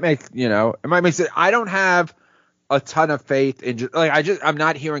might make sense. I don't have a ton of faith in I'm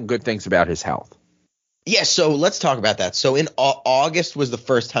not hearing good things about his health. Yeah, so let's talk about that. So in August was the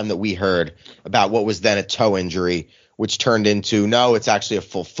first time that we heard about what was then a toe injury, which turned into no, it's actually a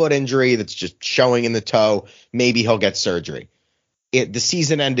full foot injury that's just showing in the toe. Maybe he'll get surgery. The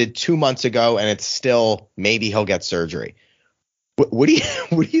season ended 2 months ago, and it's still maybe he'll get surgery. What do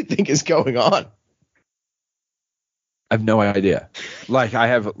you think is going on? I have no idea. Like, I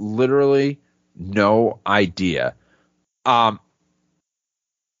have literally no idea. The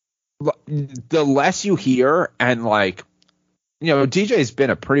less you hear, and DJ's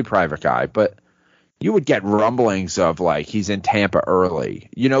been a pretty private guy, but you would get rumblings of like he's in Tampa early.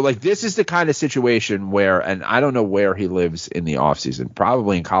 This is the kind of situation where, and I don't know where he lives in the offseason,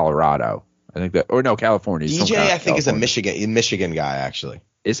 probably in Colorado. I think California. DJ, I think, is a Michigan guy, actually.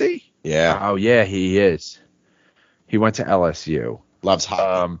 Is he? Yeah. Oh, yeah, he is. He went to LSU. Loves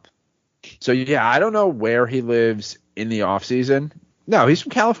hockey. So, yeah, I don't know where he lives in the offseason. No, he's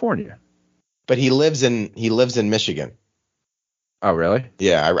from California. But he lives in Michigan. Oh, really?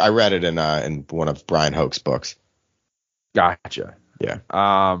 Yeah, I read it in one of Brian Hoke's books. Gotcha. Yeah.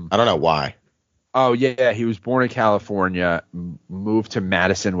 I don't know why. Oh, yeah, he was born in California, moved to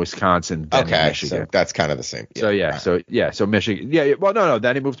Madison, Wisconsin, then to Michigan. So that's kind of the same. So Michigan. Yeah, well, no,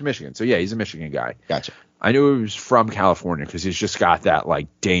 then he moved to Michigan. So, yeah, he's a Michigan guy. Gotcha. I knew he was from California because he's just got that,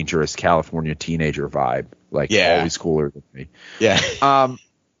 like, dangerous California teenager vibe. Like, always cooler than me. Yeah.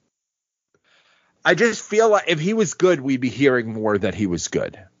 I just feel like if he was good, we'd be hearing more that he was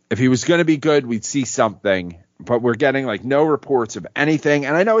good. If he was going to be good, we'd see something. But we're getting like no reports of anything.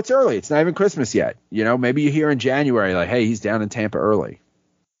 And I know it's early. It's not even Christmas yet. Maybe you hear in January, like, hey, he's down in Tampa early.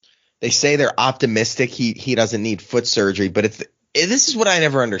 They say they're optimistic he doesn't need foot surgery. But this is what I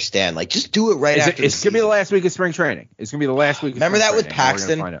never understand. Like, just do it right after. It's going to be the last week of spring training. It's going to be the last week of Remember spring that with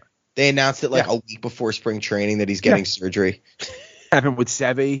training. Paxton? They announced it like a week before spring training that he's getting surgery. Happened with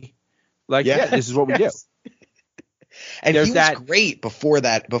Sevy. This is what we do. And he was great before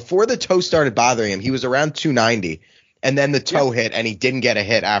that. Before the toe started bothering him, he was around 290. And then the toe hit, and he didn't get a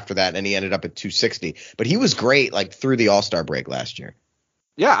hit after that, and he ended up at 260. But he was great, like, through the All-Star break last year.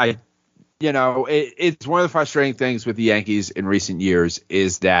 Yeah, it's one of the frustrating things with the Yankees in recent years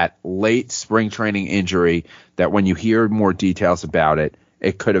is that late spring training injury that when you hear more details about it,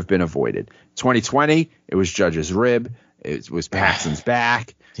 it could have been avoided. 2020, it was Judge's rib. It was Paxton's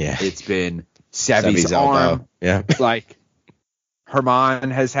back. Yeah. It's been Sevy's arm. Elbow. Yeah. Like,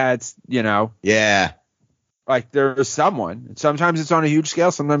 Herman has had, Yeah. Like, there's someone. Sometimes it's on a huge scale.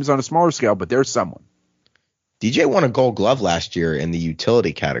 Sometimes on a smaller scale, but there's someone. DJ won a Gold Glove last year in the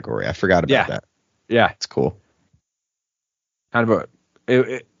utility category. I forgot about that. Yeah. It's cool. Kind of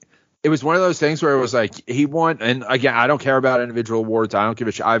it was one of those things where it was like he won. And again, I don't care about individual awards. I don't give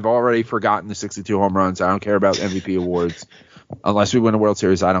a shit. I've already forgotten the 62 home runs. I don't care about MVP awards. Unless we win a World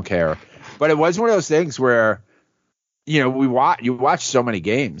Series, I don't care. But it was one of those things where, you watch so many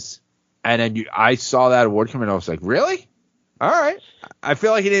games, and then I saw that award come in. I was like, really? All right. I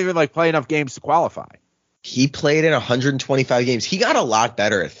feel like he didn't even play enough games to qualify. He played in 125 games. He got a lot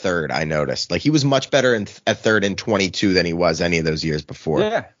better at third, I noticed. Like, he was much better at third in 22 than he was any of those years before.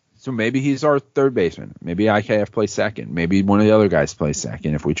 Yeah. So maybe he's our third baseman. Maybe IKF plays second. Maybe one of the other guys plays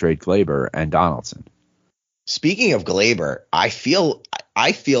second if we trade Gleyber and Donaldson. Speaking of Gleyber, I feel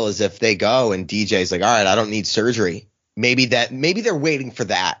as if they go and DJ's like, all right, I don't need surgery. Maybe they're waiting for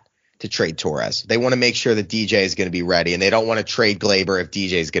that to trade Torres. They want to make sure that DJ is going to be ready, and they don't want to trade Gleyber if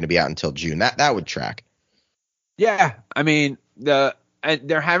DJ is going to be out until June. That would track. Yeah, I mean, there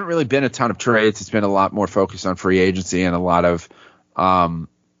haven't really been a ton of trades. It's been a lot more focused on free agency and a lot of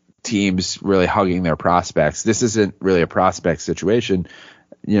teams really hugging their prospects. This isn't really a prospect situation,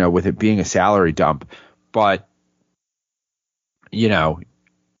 with it being a salary dump. But, even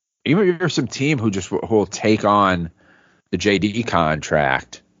if you're some team who will take on the JD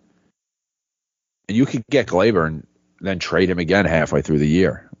contract, and you could get Glaber and then trade him again halfway through the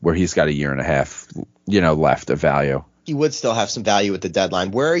year, where he's got a year and a half, left of value. He would still have some value at the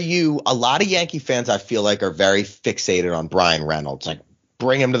deadline. Where are you? A lot of Yankee fans, I feel like, are very fixated on Brian Reynolds. Like,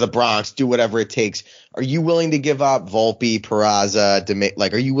 bring him to the Bronx, do whatever it takes. Are you willing to give up Volpe,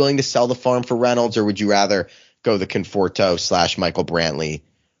 Peraza, are you willing to sell the farm for Reynolds, or would you rather go the Conforto / Michael Brantley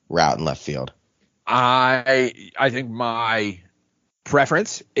route in left field? I think my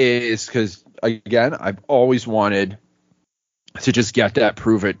preference is, because, again, I've always wanted to just get that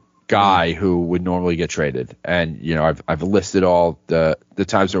prove it guy who would normally get traded. And, I've listed all the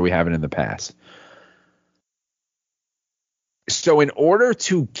times where we haven't in the past. So in order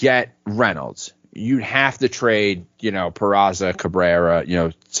to get Reynolds, you'd have to trade, Peraza,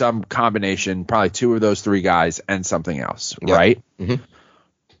 Cabrera, some combination, probably two of those three guys and something else, yep. Right? Mm-hmm.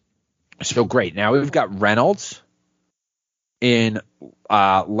 So great. Now we've got Reynolds in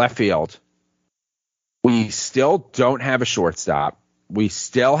left field. We still don't have a shortstop. We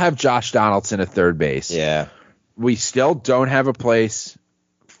still have Josh Donaldson at third base. Yeah. We still don't have a place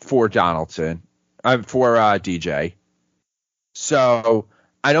for Donaldson, for DJ. So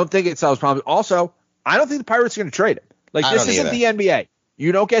I don't think it solves problems. Also, I don't think the Pirates are going to trade him. This isn't the NBA.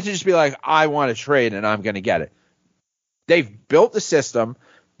 You don't get to just be like, I want to trade and I'm going to get it. They've built the system.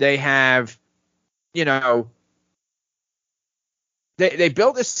 They have, They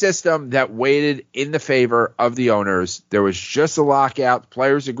built a system that weighted in the favor of the owners. There was just a lockout. The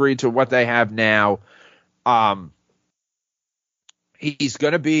players agreed to what they have now. He's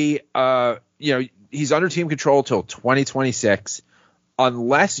going to be, he's under team control till 2026,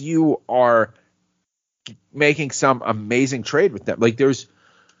 unless you are making some amazing trade with them.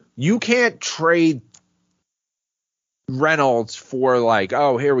 You can't trade Reynolds for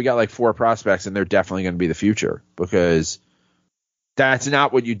here we got 4 prospects and they're definitely going to be the future, because that's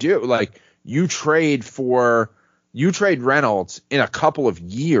not what you do. You trade Reynolds in a couple of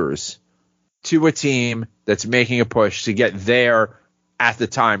years to a team that's making a push to get their, at the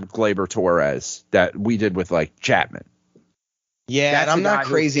time, Glaber Torres that we did with Chapman. Yeah, That's and I'm not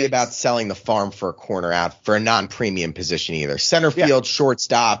crazy about selling the farm for a corner out for a non-premium position either. Center field,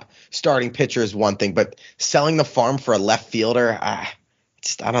 shortstop, starting pitcher is one thing, but selling the farm for a left fielder, I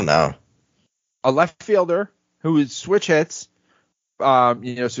don't know. A left fielder who is switch hits, so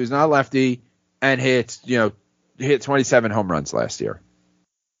he's not a lefty, and hit 27 home runs last year.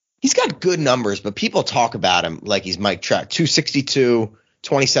 He's got good numbers, but people talk about him like he's Mike Trout. 262,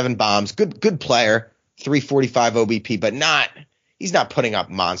 27 bombs, good player, 345 OBP, but he's not putting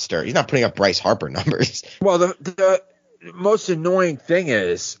up monster. He's not putting up Bryce Harper numbers. Well, the most annoying thing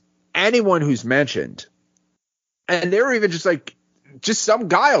is anyone who's mentioned, and they're even just some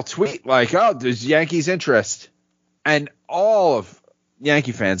guy will tweet oh, there's Yankees interest, and all of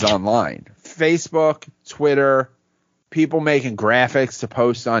Yankee fans online, Facebook, Twitter, people making graphics to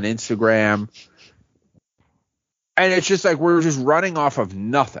post on Instagram. And it's just we're just running off of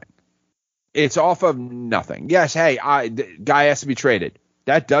nothing. It's off of nothing. Yes, hey, the guy has to be traded.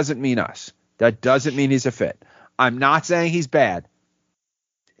 That doesn't mean us. That doesn't mean he's a fit. I'm not saying he's bad.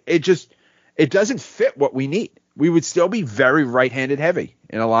 It doesn't fit what we need. We would still be very right-handed heavy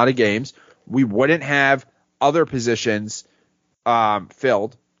in a lot of games. We wouldn't have other positions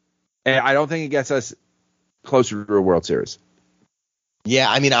filled, and I don't think it gets us closer to a World Series. Yeah,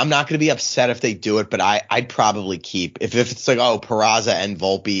 I mean, I'm not going to be upset if they do it, but I'd probably keep if it's Peraza and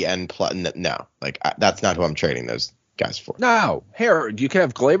Volpe and no, that's not who I'm trading those guys for. No, here you can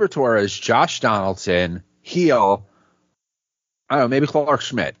have Glaber Torres, Josh Donaldson, Heel, I don't know, maybe Clark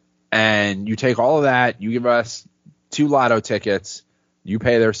Schmidt, and you take all of that, you give us 2 lotto tickets, you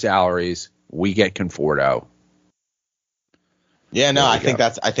pay their salaries, we get Conforto. Yeah, no, I think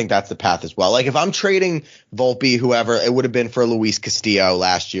that's the path as well. If I'm trading Volpe, whoever, it would have been for Luis Castillo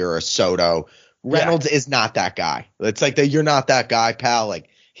last year or Soto. Reynolds is not that guy. It's you're not that guy, pal.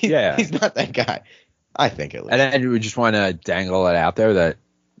 He's not that guy. I think at least. And then we just want to dangle it out there that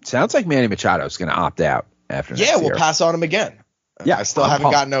sounds like Manny Machado is going to opt out after next year. We'll pass on him again. Yeah, I still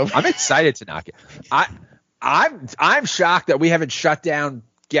haven't gotten over. I'm excited to knock it. I'm shocked that we haven't shut down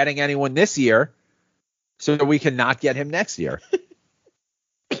getting anyone this year, so that we can not get him next year.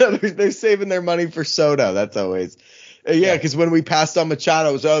 They're saving their money for Soto. That's always Yeah, because when we passed on Machado,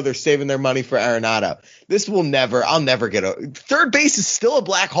 it was, they're saving their money for Arenado. I'll never get third base is still a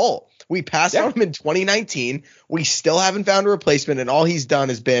black hole. We passed on him in 2019. We still haven't found a replacement, and all he's done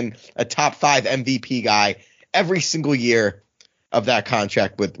has been a top 5 MVP guy every single year of that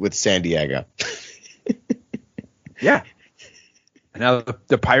contract with San Diego. Yeah. Now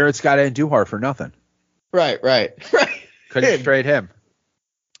the Pirates got Andujar for nothing. Right. Couldn't trade him.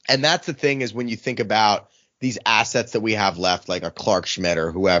 And that's the thing is when you think about these assets that we have left, like a Clark Schmidt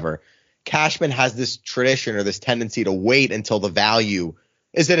or whoever, Cashman has this tradition or this tendency to wait until the value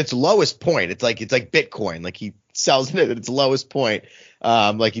is at its lowest point. It's like Bitcoin. Like he sells it at its lowest point,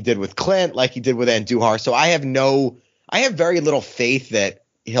 like he did with Clint, like he did with Andujar. So I have very little faith that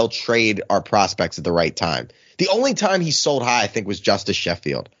he'll trade our prospects at the right time. The only time he sold high, I think, was Justice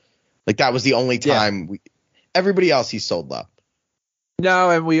Sheffield. Like that was the only time. Everybody else he sold low.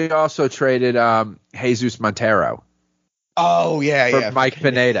 No, and we also traded Jesus Montero. Oh yeah, for Mike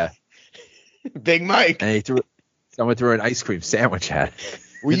Pineda. Big Mike. And someone threw an ice cream sandwich at him.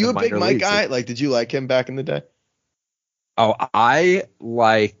 Were you a Big Mike guy? Like, did you like him back in the day? Oh, I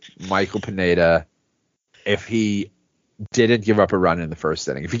like Michael Pineda if he didn't give up a run in the first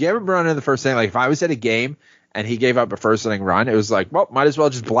inning. If he gave up a run in the first inning, like if I was at a game and he gave up a first inning run, it was like, well, might as well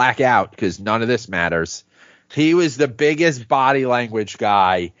just black out because none of this matters. He was the biggest body language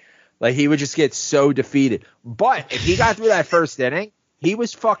guy. Like he would just get so defeated. But if he got through that first inning, he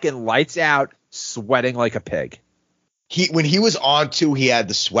was fucking lights out, sweating like a pig. When he was on too, he had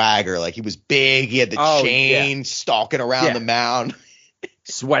the swagger. Like he was big. He had the chain stalking around the mound.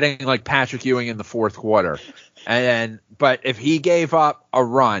 Sweating like Patrick Ewing in the fourth quarter. But if he gave up a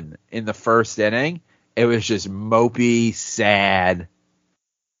run in the first inning, it was just mopey, sad.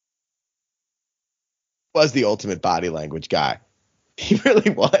 Was the ultimate body language guy. He really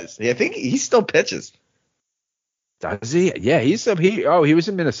was. I think he still pitches. Does he? Yeah, he was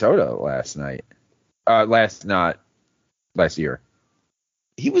in Minnesota last year.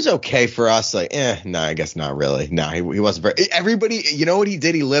 He was okay for us. Like, no, I guess not really. No, he wasn't very. Everybody, you know what he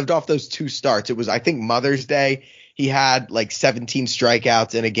did? He lived off those 2 starts. It was, I think, Mother's Day. He had like 17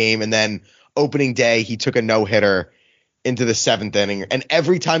 strikeouts in a game, and then opening day he took a no-hitter into the 7th inning. And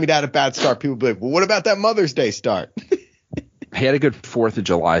every time he'd had a bad start, people would be like, well, what about that Mother's Day start? He had a good 4th of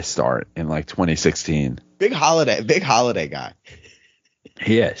July start in like 2016. Big holiday guy.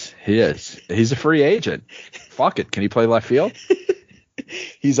 He is. He's a free agent. Fuck it. Can he play left field?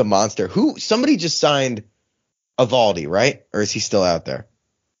 He's a monster. Somebody just signed Eovaldi, right? Or is he still out there?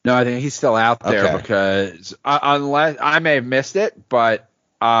 No, I think he's still out there because unless I may have missed it, but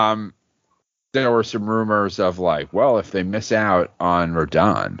there were some rumors of like, well, if they miss out on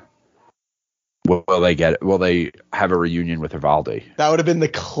Rodon, will they have a reunion with Eovaldi? That would have been the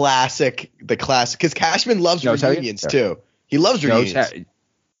classic, because Cashman loves reunions too. He loves reunions.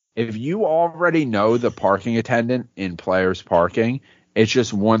 If you already know the parking attendant in players parking, it's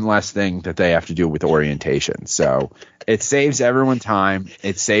just one less thing that they have to do with orientation. So it saves everyone time.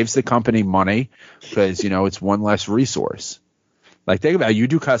 It saves the company money because, it's one less resource. Like, think about it. You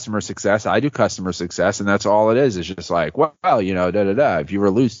do customer success. I do customer success. And that's all it is. It's just like, well, if you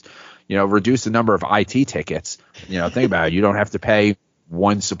reduce the number of IT tickets, think about it. You don't have to pay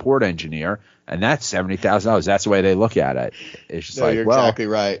one support engineer. And that's $70,000. That's the way they look at it. It's just you're exactly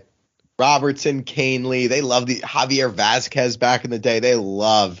right. Robertson, Canely, they love the Javier Vasquez back in the day. They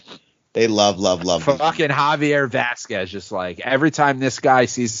love fucking Javier Vasquez. Just like every time this guy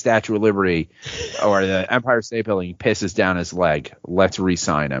sees the Statue of Liberty or the Empire State Building, he pisses down his leg. Let's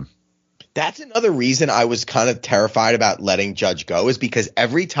re-sign him. That's another reason I was kind of terrified about letting Judge go, is because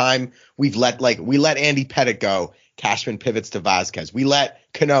every time we let Andy Pettitte go, Cashman pivots to Vasquez. We let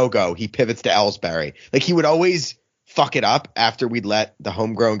Cano go, he pivots to Ellsbury. Like he would always fuck it up after we'd let the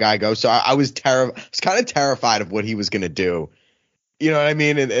homegrown guy go. So I was kind of terrified of what he was going to do. You know what I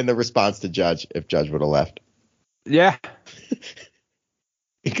mean? In the response to Judge, if Judge would have left. Yeah.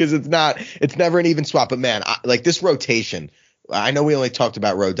 Because it's never an even swap. But man, like this rotation, I know we only talked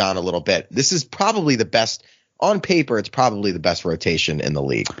about Rodon a little bit. This is probably the best on paper. It's probably the best rotation in the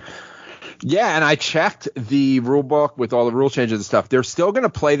league. Yeah. And I checked the rule book with all the rule changes and stuff. They're still going to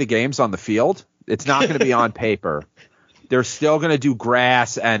play the games on the field. It's not going to be on paper. They're still going to do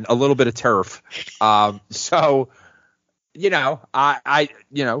grass and a little bit of turf. So, we got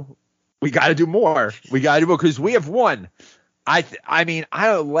to do more. We got to do more because we have won. I mean, I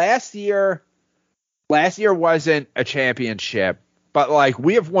don't know. Last year wasn't a championship, but like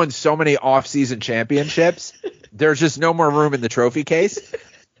we have won so many off-season championships. There's just no more room in the trophy case.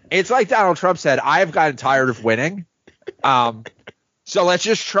 It's like Donald Trump said, I have gotten tired of winning. So let's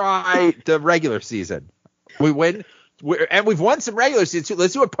just try the regular season. We win and we've won some regular season too.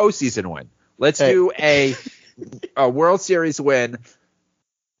 Let's do a postseason win. Let's do a World Series win.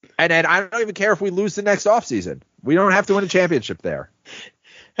 And then I don't even care if we lose the next offseason. We don't have to win a championship there.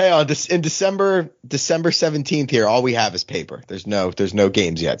 Hey, in December 17th here, all we have is paper. There's no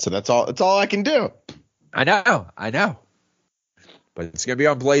games yet, so that's all I can do. I know. But it's gonna be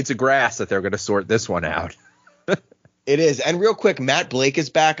on blades of grass that they're gonna sort this one out. It is. And real quick, Matt Blake is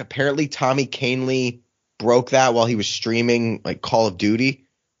back. Apparently, Tommy Canley broke that while he was streaming like Call of Duty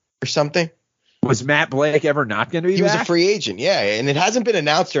or something. Was Matt Blake ever not going to be He back? was a free agent, yeah, and it hasn't been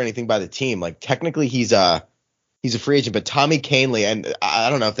announced or anything by the team. Like technically, he's a free agent, but Tommy Canley, and I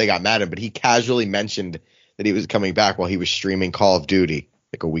don't know if they got mad at him, but he casually mentioned that he was coming back while he was streaming Call of Duty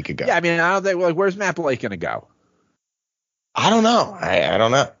like a week ago. Yeah, I mean, I don't think. Like, where's Matt Blake going to go? I don't know. I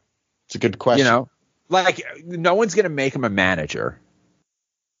don't know. It's a good question. You know, like no one's going to make him a manager.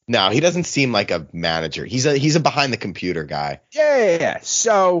 No, he doesn't seem like a manager. He's a behind the computer guy. Yeah.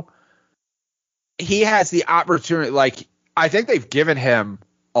 So he has the opportunity. Like, I think they've given him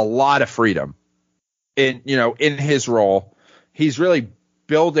a lot of freedom in his role. He's really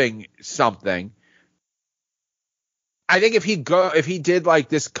building something. I think if he did like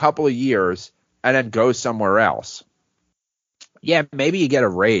this couple of years and then goes somewhere else, yeah, maybe you get a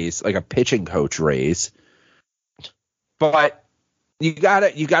raise, like a pitching coach raise. But you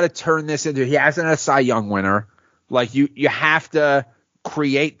gotta turn this into. He hasn't a Cy Young winner. Like you have to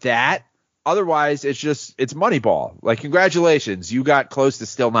create that. Otherwise, it's Moneyball. Like, congratulations, you got close to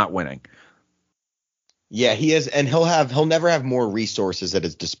still not winning. Yeah, he is, and he'll never have more resources at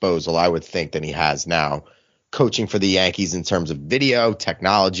his disposal, I would think, than he has now, coaching for the Yankees in terms of video,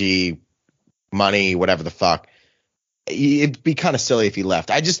 technology, money, whatever the fuck. It'd be kind of silly if he left.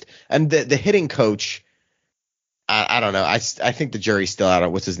 And the hitting coach, I don't know. I think the jury's still out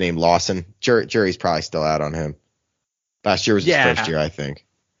on what's his name, Lawson. Jury's probably still out on him. Last year was his first year, I think.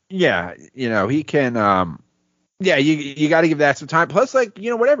 Yeah, he can. You got to give that some time. Plus, like,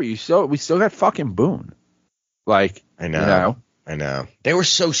 whatever we still got fucking Boone. Like, I know. They were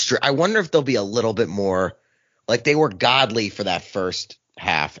so strict. I wonder if they'll be a little bit more like they were godly for that first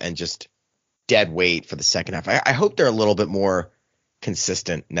half and just dead weight for the second half. I hope they're a little bit more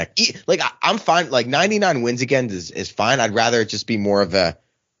consistent. Like, I'm fine. Like 99 wins again is fine. I'd rather it just be more of a,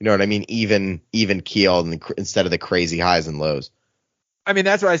 you know what I mean, even keel instead of the crazy highs and lows. I mean,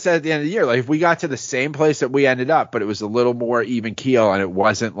 that's what I said at the end of the year. Like, if we got to the same place that we ended up, but it was a little more even keel, and it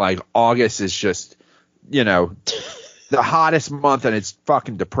wasn't like August is just, the hottest month, and it's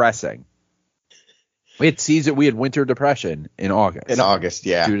fucking depressing. We had winter depression in August.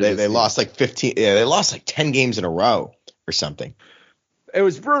 Yeah. They lost like 15. Yeah, they lost like 10 games in a row or something. It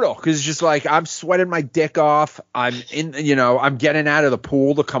was brutal because it's just like I'm sweating my dick off. I'm getting out of the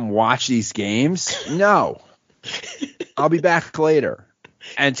pool to come watch these games. No, I'll be back later.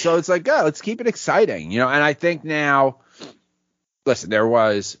 And so it's like, let's keep it exciting, And I think now, listen, there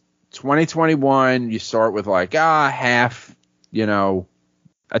was 2021. You start with like half,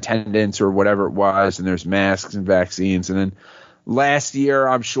 attendance or whatever it was, and there's masks and vaccines. And then last year,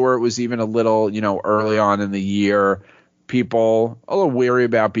 I'm sure it was even a little, early on in the year, people a little weary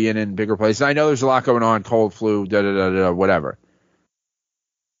about being in bigger places. I know there's a lot going on, cold, flu, whatever.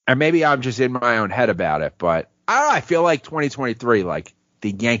 And maybe I'm just in my own head about it, but I don't know. I feel like 2023, like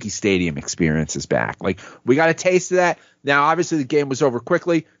the Yankee Stadium experience is back. Like, we got a taste of that. Now, obviously, the game was over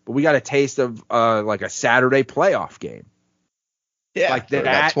quickly, but we got a taste of like a Saturday playoff game. Yeah, like that.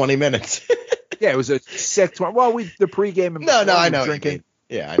 About 20 minutes. Yeah, it was a sick 20. Well, the pregame. No, I know.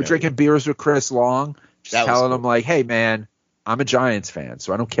 We're drinking beers with Chris Long, just telling him like, "Hey, man, I'm a Giants fan,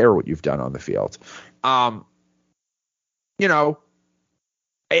 so I don't care what you've done on the field."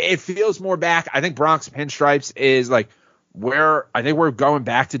 It feels more back. I think Bronx Pinstripes is like I think we're going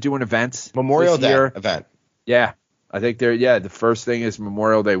back to doing events. Memorial Day event. Yeah. I think the first thing is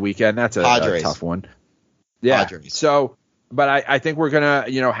Memorial Day weekend. That's a tough one. Yeah. Padres. So, but I think we're going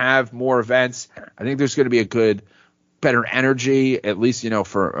to, have more events. I think there's going to be better energy, at least,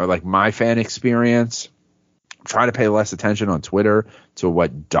 for like my fan experience. I'm trying to pay less attention on Twitter to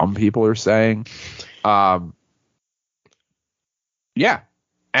what dumb people are saying. Yeah.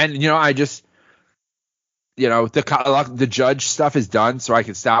 And, I just, the judge stuff is done, so I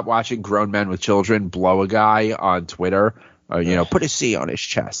can stop watching grown men with children blow a guy on Twitter, put a C on his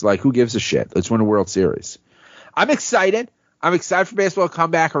chest. Like, who gives a shit? Let's win a World Series. I'm excited. I'm excited for baseball to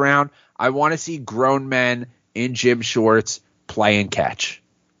come back around. I want to see grown men in gym shorts play and catch.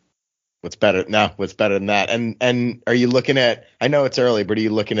 What's better than that? And are you looking at, I know it's early, but are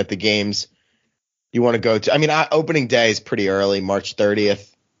you looking at the games you want to go to? I mean, opening day is pretty early, March 30th.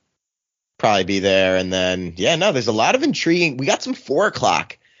 probably be there. And then, there's a lot of intriguing. We got some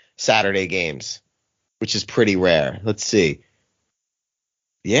 4:00 Saturday games, which is pretty rare. Let's see.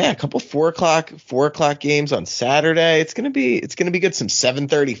 Yeah, a couple 4:00 games on Saturday. It's gonna be good. Some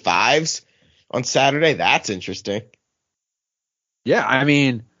 7:35s on Saturday. That's interesting. Yeah, I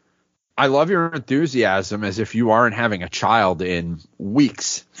mean, I love your enthusiasm as if you aren't having a child in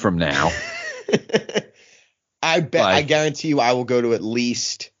weeks from now. I guarantee you I will go to at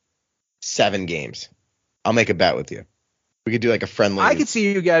least 7 games. I'll make a bet with you. We could do like a friendly. I could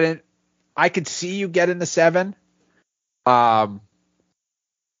see you getting the 7. I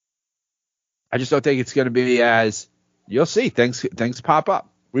just don't think it's going to be as you'll see things pop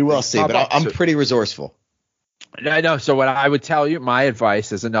up. We will see, but I'm pretty resourceful. I know. So what I would tell you, my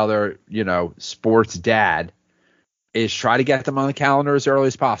advice as another, sports dad is try to get them on the calendar as early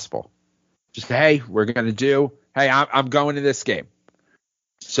as possible. Just, hey, we're going to do, hey, I'm going to this game.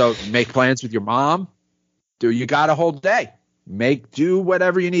 So make plans with your mom. You got a whole day. Do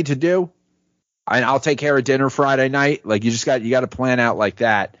whatever you need to do. And I'll take care of dinner Friday night. Like you got to plan out like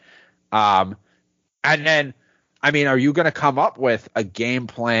that. And then, I mean, are you going to come up with a game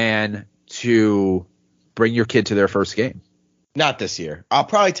plan to bring your kid to their first game? Not this year. I'll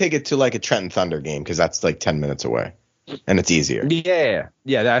probably take it to like a Trenton Thunder game because that's like 10 minutes away and it's easier.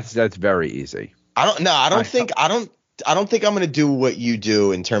 Yeah, that's very easy. I don't think I'm going to do what you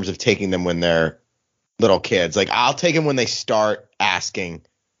do in terms of taking them when they're little kids. Like I'll take them when they start asking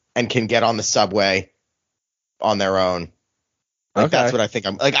and can get on the subway on their own. Like okay. That's what I think.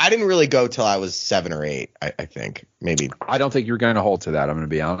 I didn't really go till I was 7 or 8. I think maybe. I don't think you're going to hold to that. I'm going to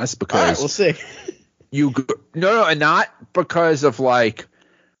be honest because all right, we'll see. No, and not because of like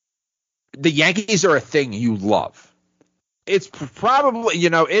the Yankees are a thing you love. It's probably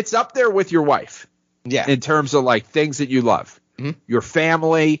it's up there with your wife. Yeah. In terms of like things that you love, your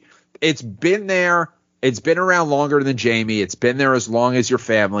family. It's been there. It's been around longer than Jamie. It's been there as long as your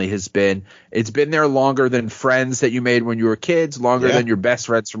family has been. It's been there longer than friends that you made when you were kids, longer than your best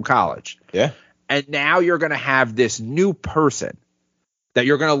friends from college. Yeah. And now you're going to have this new person that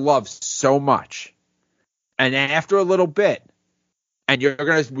you're going to love so much. And after a little bit, and you're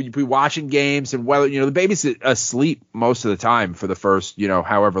going to be watching games and whether, the baby's asleep most of the time for the first,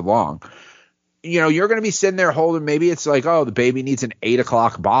 however long. You're going to be sitting there holding, maybe it's like, oh, the baby needs an 8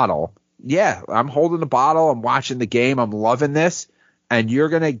 o'clock bottle. Yeah, I'm holding the bottle. I'm watching the game. I'm loving this. And you're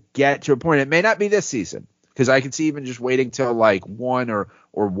going to get to a point. It may not be this season because I can see even just waiting till like 1 or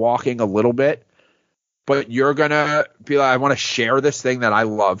walking a little bit. But you're going to be like, I want to share this thing that I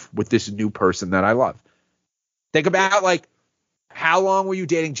love with this new person that I love. Think about like how long were you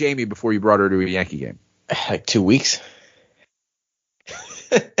dating Jamie before you brought her to a Yankee game? Like 2 weeks.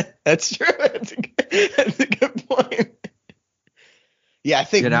 That's true. That's a good point. Yeah, I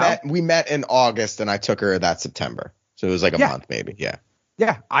think we met in August, and I took her that September. So it was like a month maybe, yeah.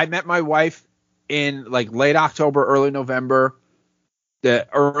 Yeah, I met my wife in like late October, early November,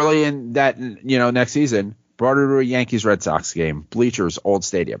 early in that, next season, brought her to a Yankees-Red Sox game, bleachers, old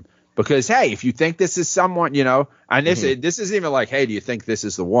stadium. Because, hey, if you think this is someone, and this isn't even like, hey, do you think this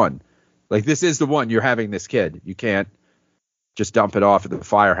is the one? Like, this is the one. You're having this kid. You can't just dump it off at the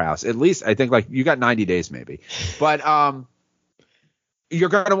firehouse. At least I think like you got 90 days maybe. But you're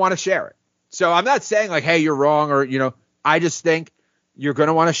going to want to share it. So I'm not saying like, hey, you're wrong or, I just think you're going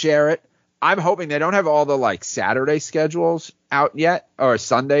to want to share it. I'm hoping they don't have all the like Saturday schedules out yet or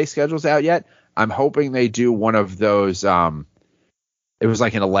Sunday schedules out yet. I'm hoping they do one of those. It was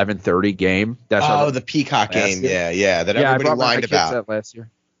like an 11:30 game. That's the Peacock game. Yeah. That everybody whined about last year.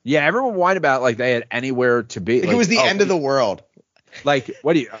 Yeah, everyone whined about like they had anywhere to be. Like, it was the end of the world. Like,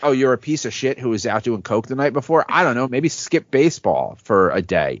 you're a piece of shit who was out doing coke the night before? I don't know. Maybe skip baseball for a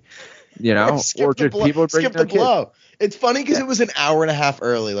day, or did people skip the blow? It's funny because it was an hour and a half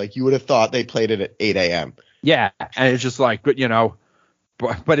early. Like you would have thought they played it at 8 a.m. Yeah, and it's just like, but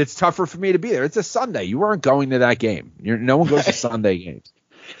it's tougher for me to be there. It's a Sunday. You weren't going to that game. No one goes to Sunday games.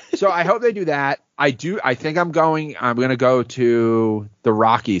 So I hope they do that. I think I'm going to go to the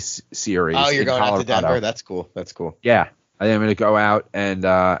Rockies series. Oh, you're going Colorado. out to Denver? That's cool. Yeah. I think I'm going to go out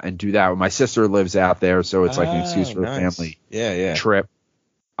and do that. My sister lives out there, so it's like an excuse for a family trip.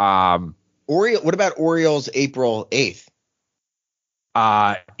 What about Orioles April 8th?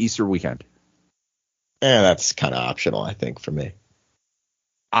 Easter weekend. Yeah, that's kind of optional, I think, for me.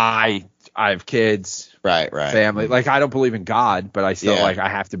 I have kids, right, family. Like I don't believe in God, but I still I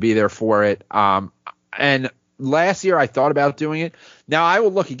have to be there for it. And last year I thought about doing it. Now I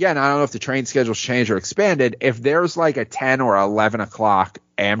will look again. I don't know if the train schedule's changed or expanded. If there's like a 10 or 11 o'clock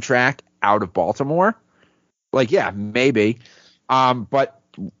Amtrak out of Baltimore, like maybe. But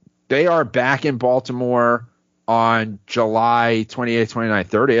They are back in Baltimore on July 28th, 29th,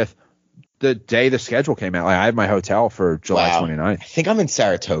 30th. The day the schedule came out. Like, I have my hotel for July 29th. I think I'm in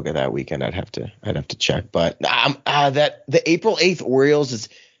Saratoga that weekend. I'd have to check. But that the April 8th Orioles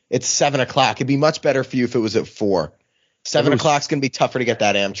it's 7:00. It'd be much better for you if it was at 4. 7:00 is gonna be tougher to get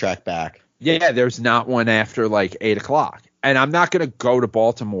that Amtrak back. Yeah, there's not one after like 8:00. And I'm not gonna go to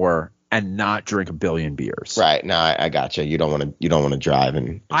Baltimore and not drink a billion beers. Right. No, I gotcha. You don't want to drive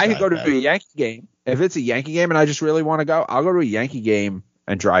and I could go to a Yankee game. If it's a Yankee game and I just really want to go, I'll go to a Yankee game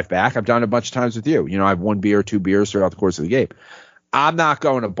and drive back. I've done it a bunch of times with you. You know, I have 1 beer, 2 beers throughout the course of the game. I'm not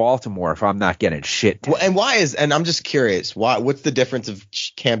going to Baltimore if I'm not getting shit. Well, and I'm just curious, what's the difference of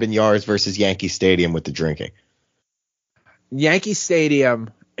Camden Yards versus Yankee Stadium with the drinking? Yankee Stadium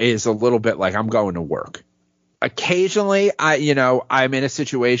is a little bit like I'm going to work. Occasionally, I'm in a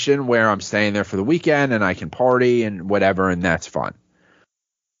situation where I'm staying there for the weekend and I can party and whatever, and that's fun.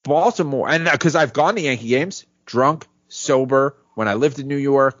 Baltimore, and because I've gone to Yankee games, drunk, sober, when I lived in New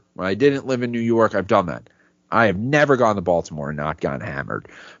York, when I didn't live in New York, I've done that. I have never gone to Baltimore and not gotten hammered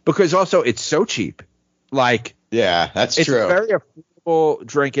because also it's so cheap. Like, yeah, that's it's true. Very affordable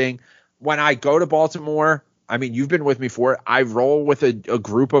drinking. When I go to Baltimore, I mean, you've been with me for it. I roll with a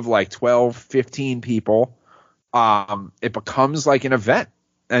group of like 12, 15 people. It becomes like an event.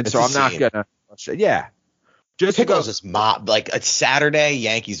 And it's so I'm not going to, yeah. Just Pickles is mob. Like it's Saturday,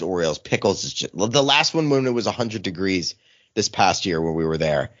 Yankees, Orioles. Pickles is just, the last one when it was 100 degrees this past year when we were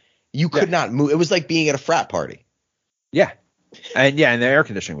there. You could not move. It was like being at a frat party. Yeah. And the air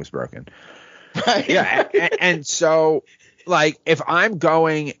conditioning was broken. Right. Yeah. and so, like, if I'm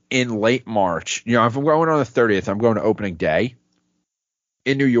going in late March, if I'm going on the 30th, I'm going to opening day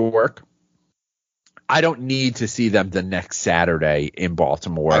in New York. I don't need to see them the next Saturday in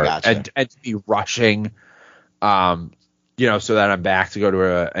Baltimore. I gotcha. and to be rushing, so that I'm back to go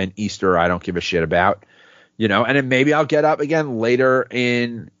to an Easter I don't give a shit about, and then maybe I'll get up again later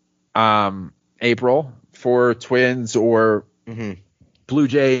in April for Twins or Blue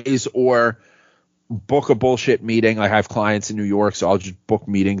Jays or book a bullshit meeting. Like I have clients in New York, so I'll just book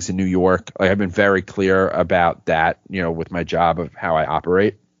meetings in New York. Like I've been very clear about that, with my job of how I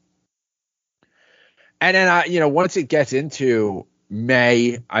operate. And then once it gets into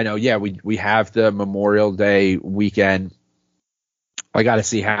May, I know, we have the Memorial Day weekend. I got to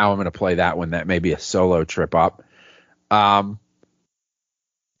see how I'm going to play that one. That may be a solo trip up. And,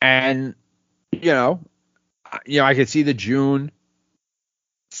 I could see the June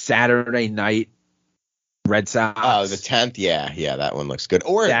Saturday night Red Sox. Oh, the 10th. Yeah, that one looks good.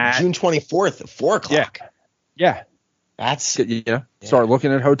 Or June 24th, 4:00. Yeah. That's, start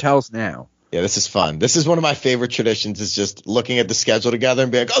looking at hotels now. Yeah, this is fun. This is one of my favorite traditions is just looking at the schedule together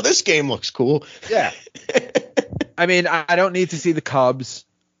and being like, oh, this game looks cool. Yeah. I mean, I don't need to see the Cubs,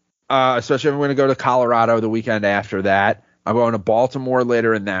 especially if I'm going to go to Colorado the weekend after that. I'm going to Baltimore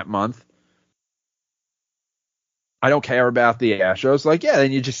later in that month. I don't care about the Astros. Like,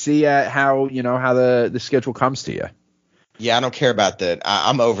 then you just see how the schedule comes to you. Yeah, I don't care about that.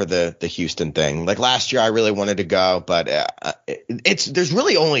 I'm over the Houston thing. Like last year, I really wanted to go, but there's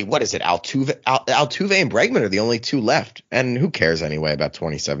really only, what is it? Altuve and Bregman are the only two left. And who cares anyway about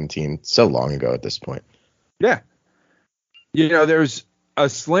 2017? So long ago at this point. Yeah. There's a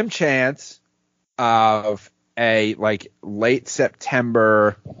slim chance of a like late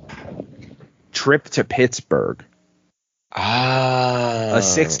September trip to Pittsburgh. A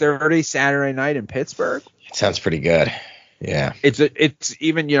 6:30 Saturday night in Pittsburgh. It sounds pretty good. Yeah. It's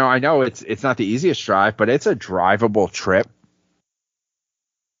even, I know it's not the easiest drive, but it's a drivable trip.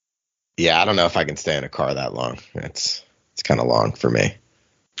 Yeah, I don't know if I can stay in a car that long. It's kind of long for me.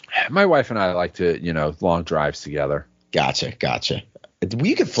 My wife and I like to, long drives together. Gotcha.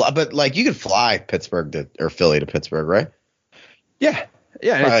 You could fly, but like you could fly Pittsburgh or Philly to Pittsburgh, right? Yeah.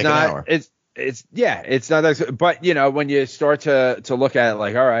 Yeah. It's not, it's not that, but when you start to look at it,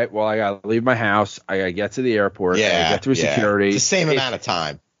 like, all right, well, I got to leave my house. I got to get to the airport. I gotta get through security. It's the same amount of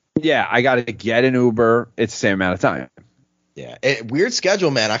time. Yeah. I got to get an Uber. It's the same amount of time. Yeah. Weird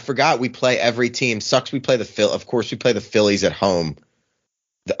schedule, man. I forgot we play every team. Sucks. We play of course we play the Phillies at home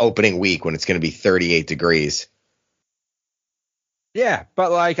the opening week when it's going to be 38 degrees. Yeah.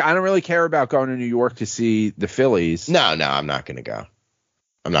 But like, I don't really care about going to New York to see the Phillies. No, I'm not going to go.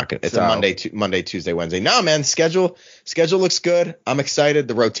 I'm not going to. It's a Monday, Tuesday, Wednesday. No, man, schedule looks good. I'm excited.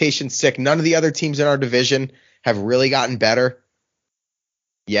 The rotation's sick. None of the other teams in our division have really gotten better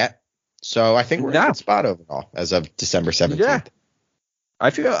yet. So I think we're in a good spot overall as of December 17th. Yeah.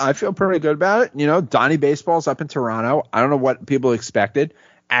 I feel pretty good about it. Donnie Baseball's up in Toronto. I don't know what people expected.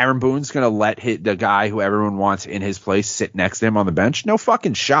 Aaron Boone's going to let the guy who everyone wants in his place sit next to him on the bench? No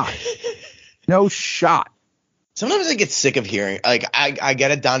fucking shot. No shot. Sometimes I get sick of hearing, like, I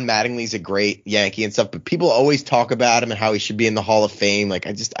get it, Don Mattingly's a great Yankee and stuff, but people always talk about him and how he should be in the Hall of Fame. Like,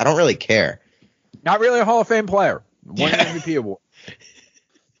 I don't really care. Not really a Hall of Fame player. One MVP award.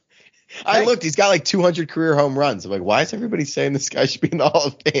 I looked, he's got like 200 career home runs. I'm like, why is everybody saying this guy should be in the Hall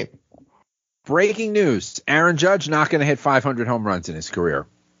of Fame? Breaking news. Aaron Judge not going to hit 500 home runs in his career.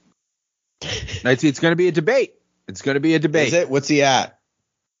 It's going to be a debate. It's going to be a debate. Is it? What's he at?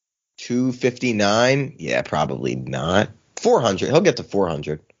 259? Yeah, probably not. 400. He'll get to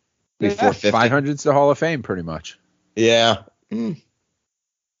 400. Maybe 450. 500's the Hall of Fame, pretty much. Yeah. He's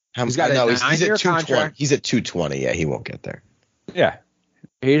got a 9-year contract. He's at 220. Yeah, he won't get there. Yeah.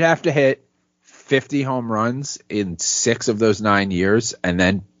 He'd have to hit 50 home runs in 6 of those 9 years and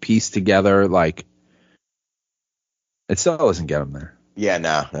then piece together, like, it still doesn't get him there. Yeah,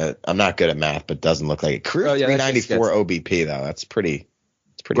 no. I'm not good at math, but it doesn't look like it. Career 394 OBP, though. That's pretty.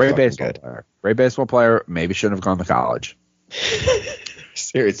 It's pretty great baseball good. Player. Great baseball player. Maybe shouldn't have gone to college.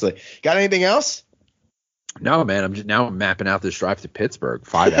 Seriously. Got anything else? No, man. I'm mapping out this drive to Pittsburgh.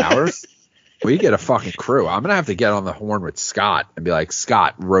 5 hours. We get a fucking crew. I'm gonna have to get on the horn with Scott and be like,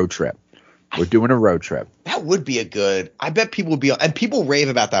 Scott, road trip. We're doing a road trip. That would be a good. I bet people would be, and people rave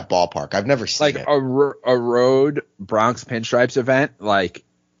about that ballpark. I've never seen it. A road Bronx Pinstripes event. Like,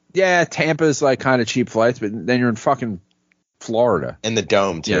 yeah, Tampa's like kind of cheap flights, but then you're in fucking Florida. In the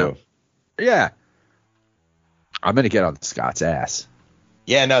dome, too. You know? Yeah. I'm going to get on Scott's ass.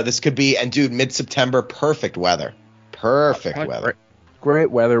 Yeah, no, this could be, and dude, mid-September, perfect weather. Perfect weather.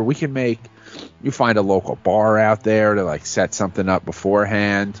 Great weather. We can you find a local bar out there to like set something up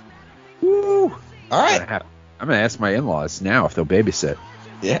beforehand. Woo. All right. I'm going to ask my in-laws now if they'll babysit.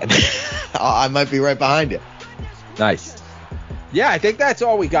 Yeah. I might be right behind you. Nice. Yeah, I think that's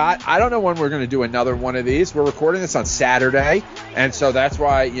all we got. I don't know when we're going to do another one of these. We're recording this on Saturday, and so that's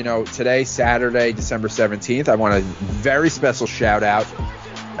why, today, Saturday, December 17th, I want a very special shout-out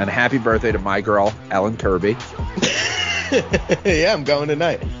and a happy birthday to my girl, Ellen Kirby. Yeah, I'm going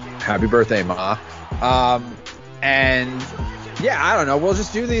tonight. Happy birthday, Ma. And, yeah, I don't know. We'll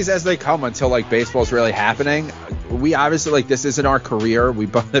just do these as they come until, like, baseball's really happening. We obviously, like, this isn't our career. We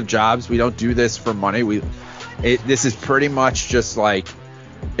both have jobs. We don't do this for money. This is pretty much just like,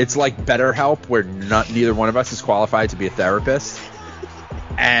 it's like BetterHelp, where neither one of us is qualified to be a therapist,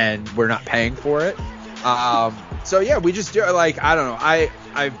 and we're not paying for it. So yeah, we just do it. Like, I don't know.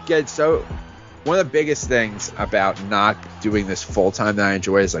 I get so. One of the biggest things about not doing this full time that I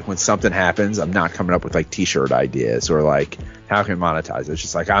enjoy is like when something happens, I'm not coming up with like t-shirt ideas or like how can we monetize it. It's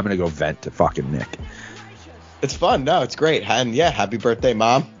just like I'm gonna go vent to fucking Nick. It's fun. No, it's great. And yeah, happy birthday,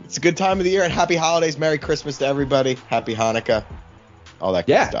 Mom. It's a good time of the year, and happy holidays. Merry Christmas to everybody. Happy Hanukkah. All that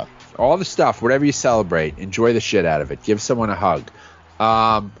good stuff. All the stuff, whatever you celebrate, enjoy the shit out of it. Give someone a hug.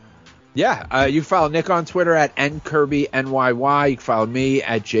 You can follow Nick on Twitter at NKirbyNYY. You can follow me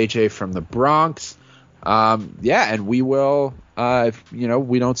at JJ from the Bronx. And we will, if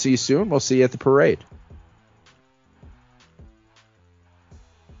we don't see you soon, we'll see you at the parade.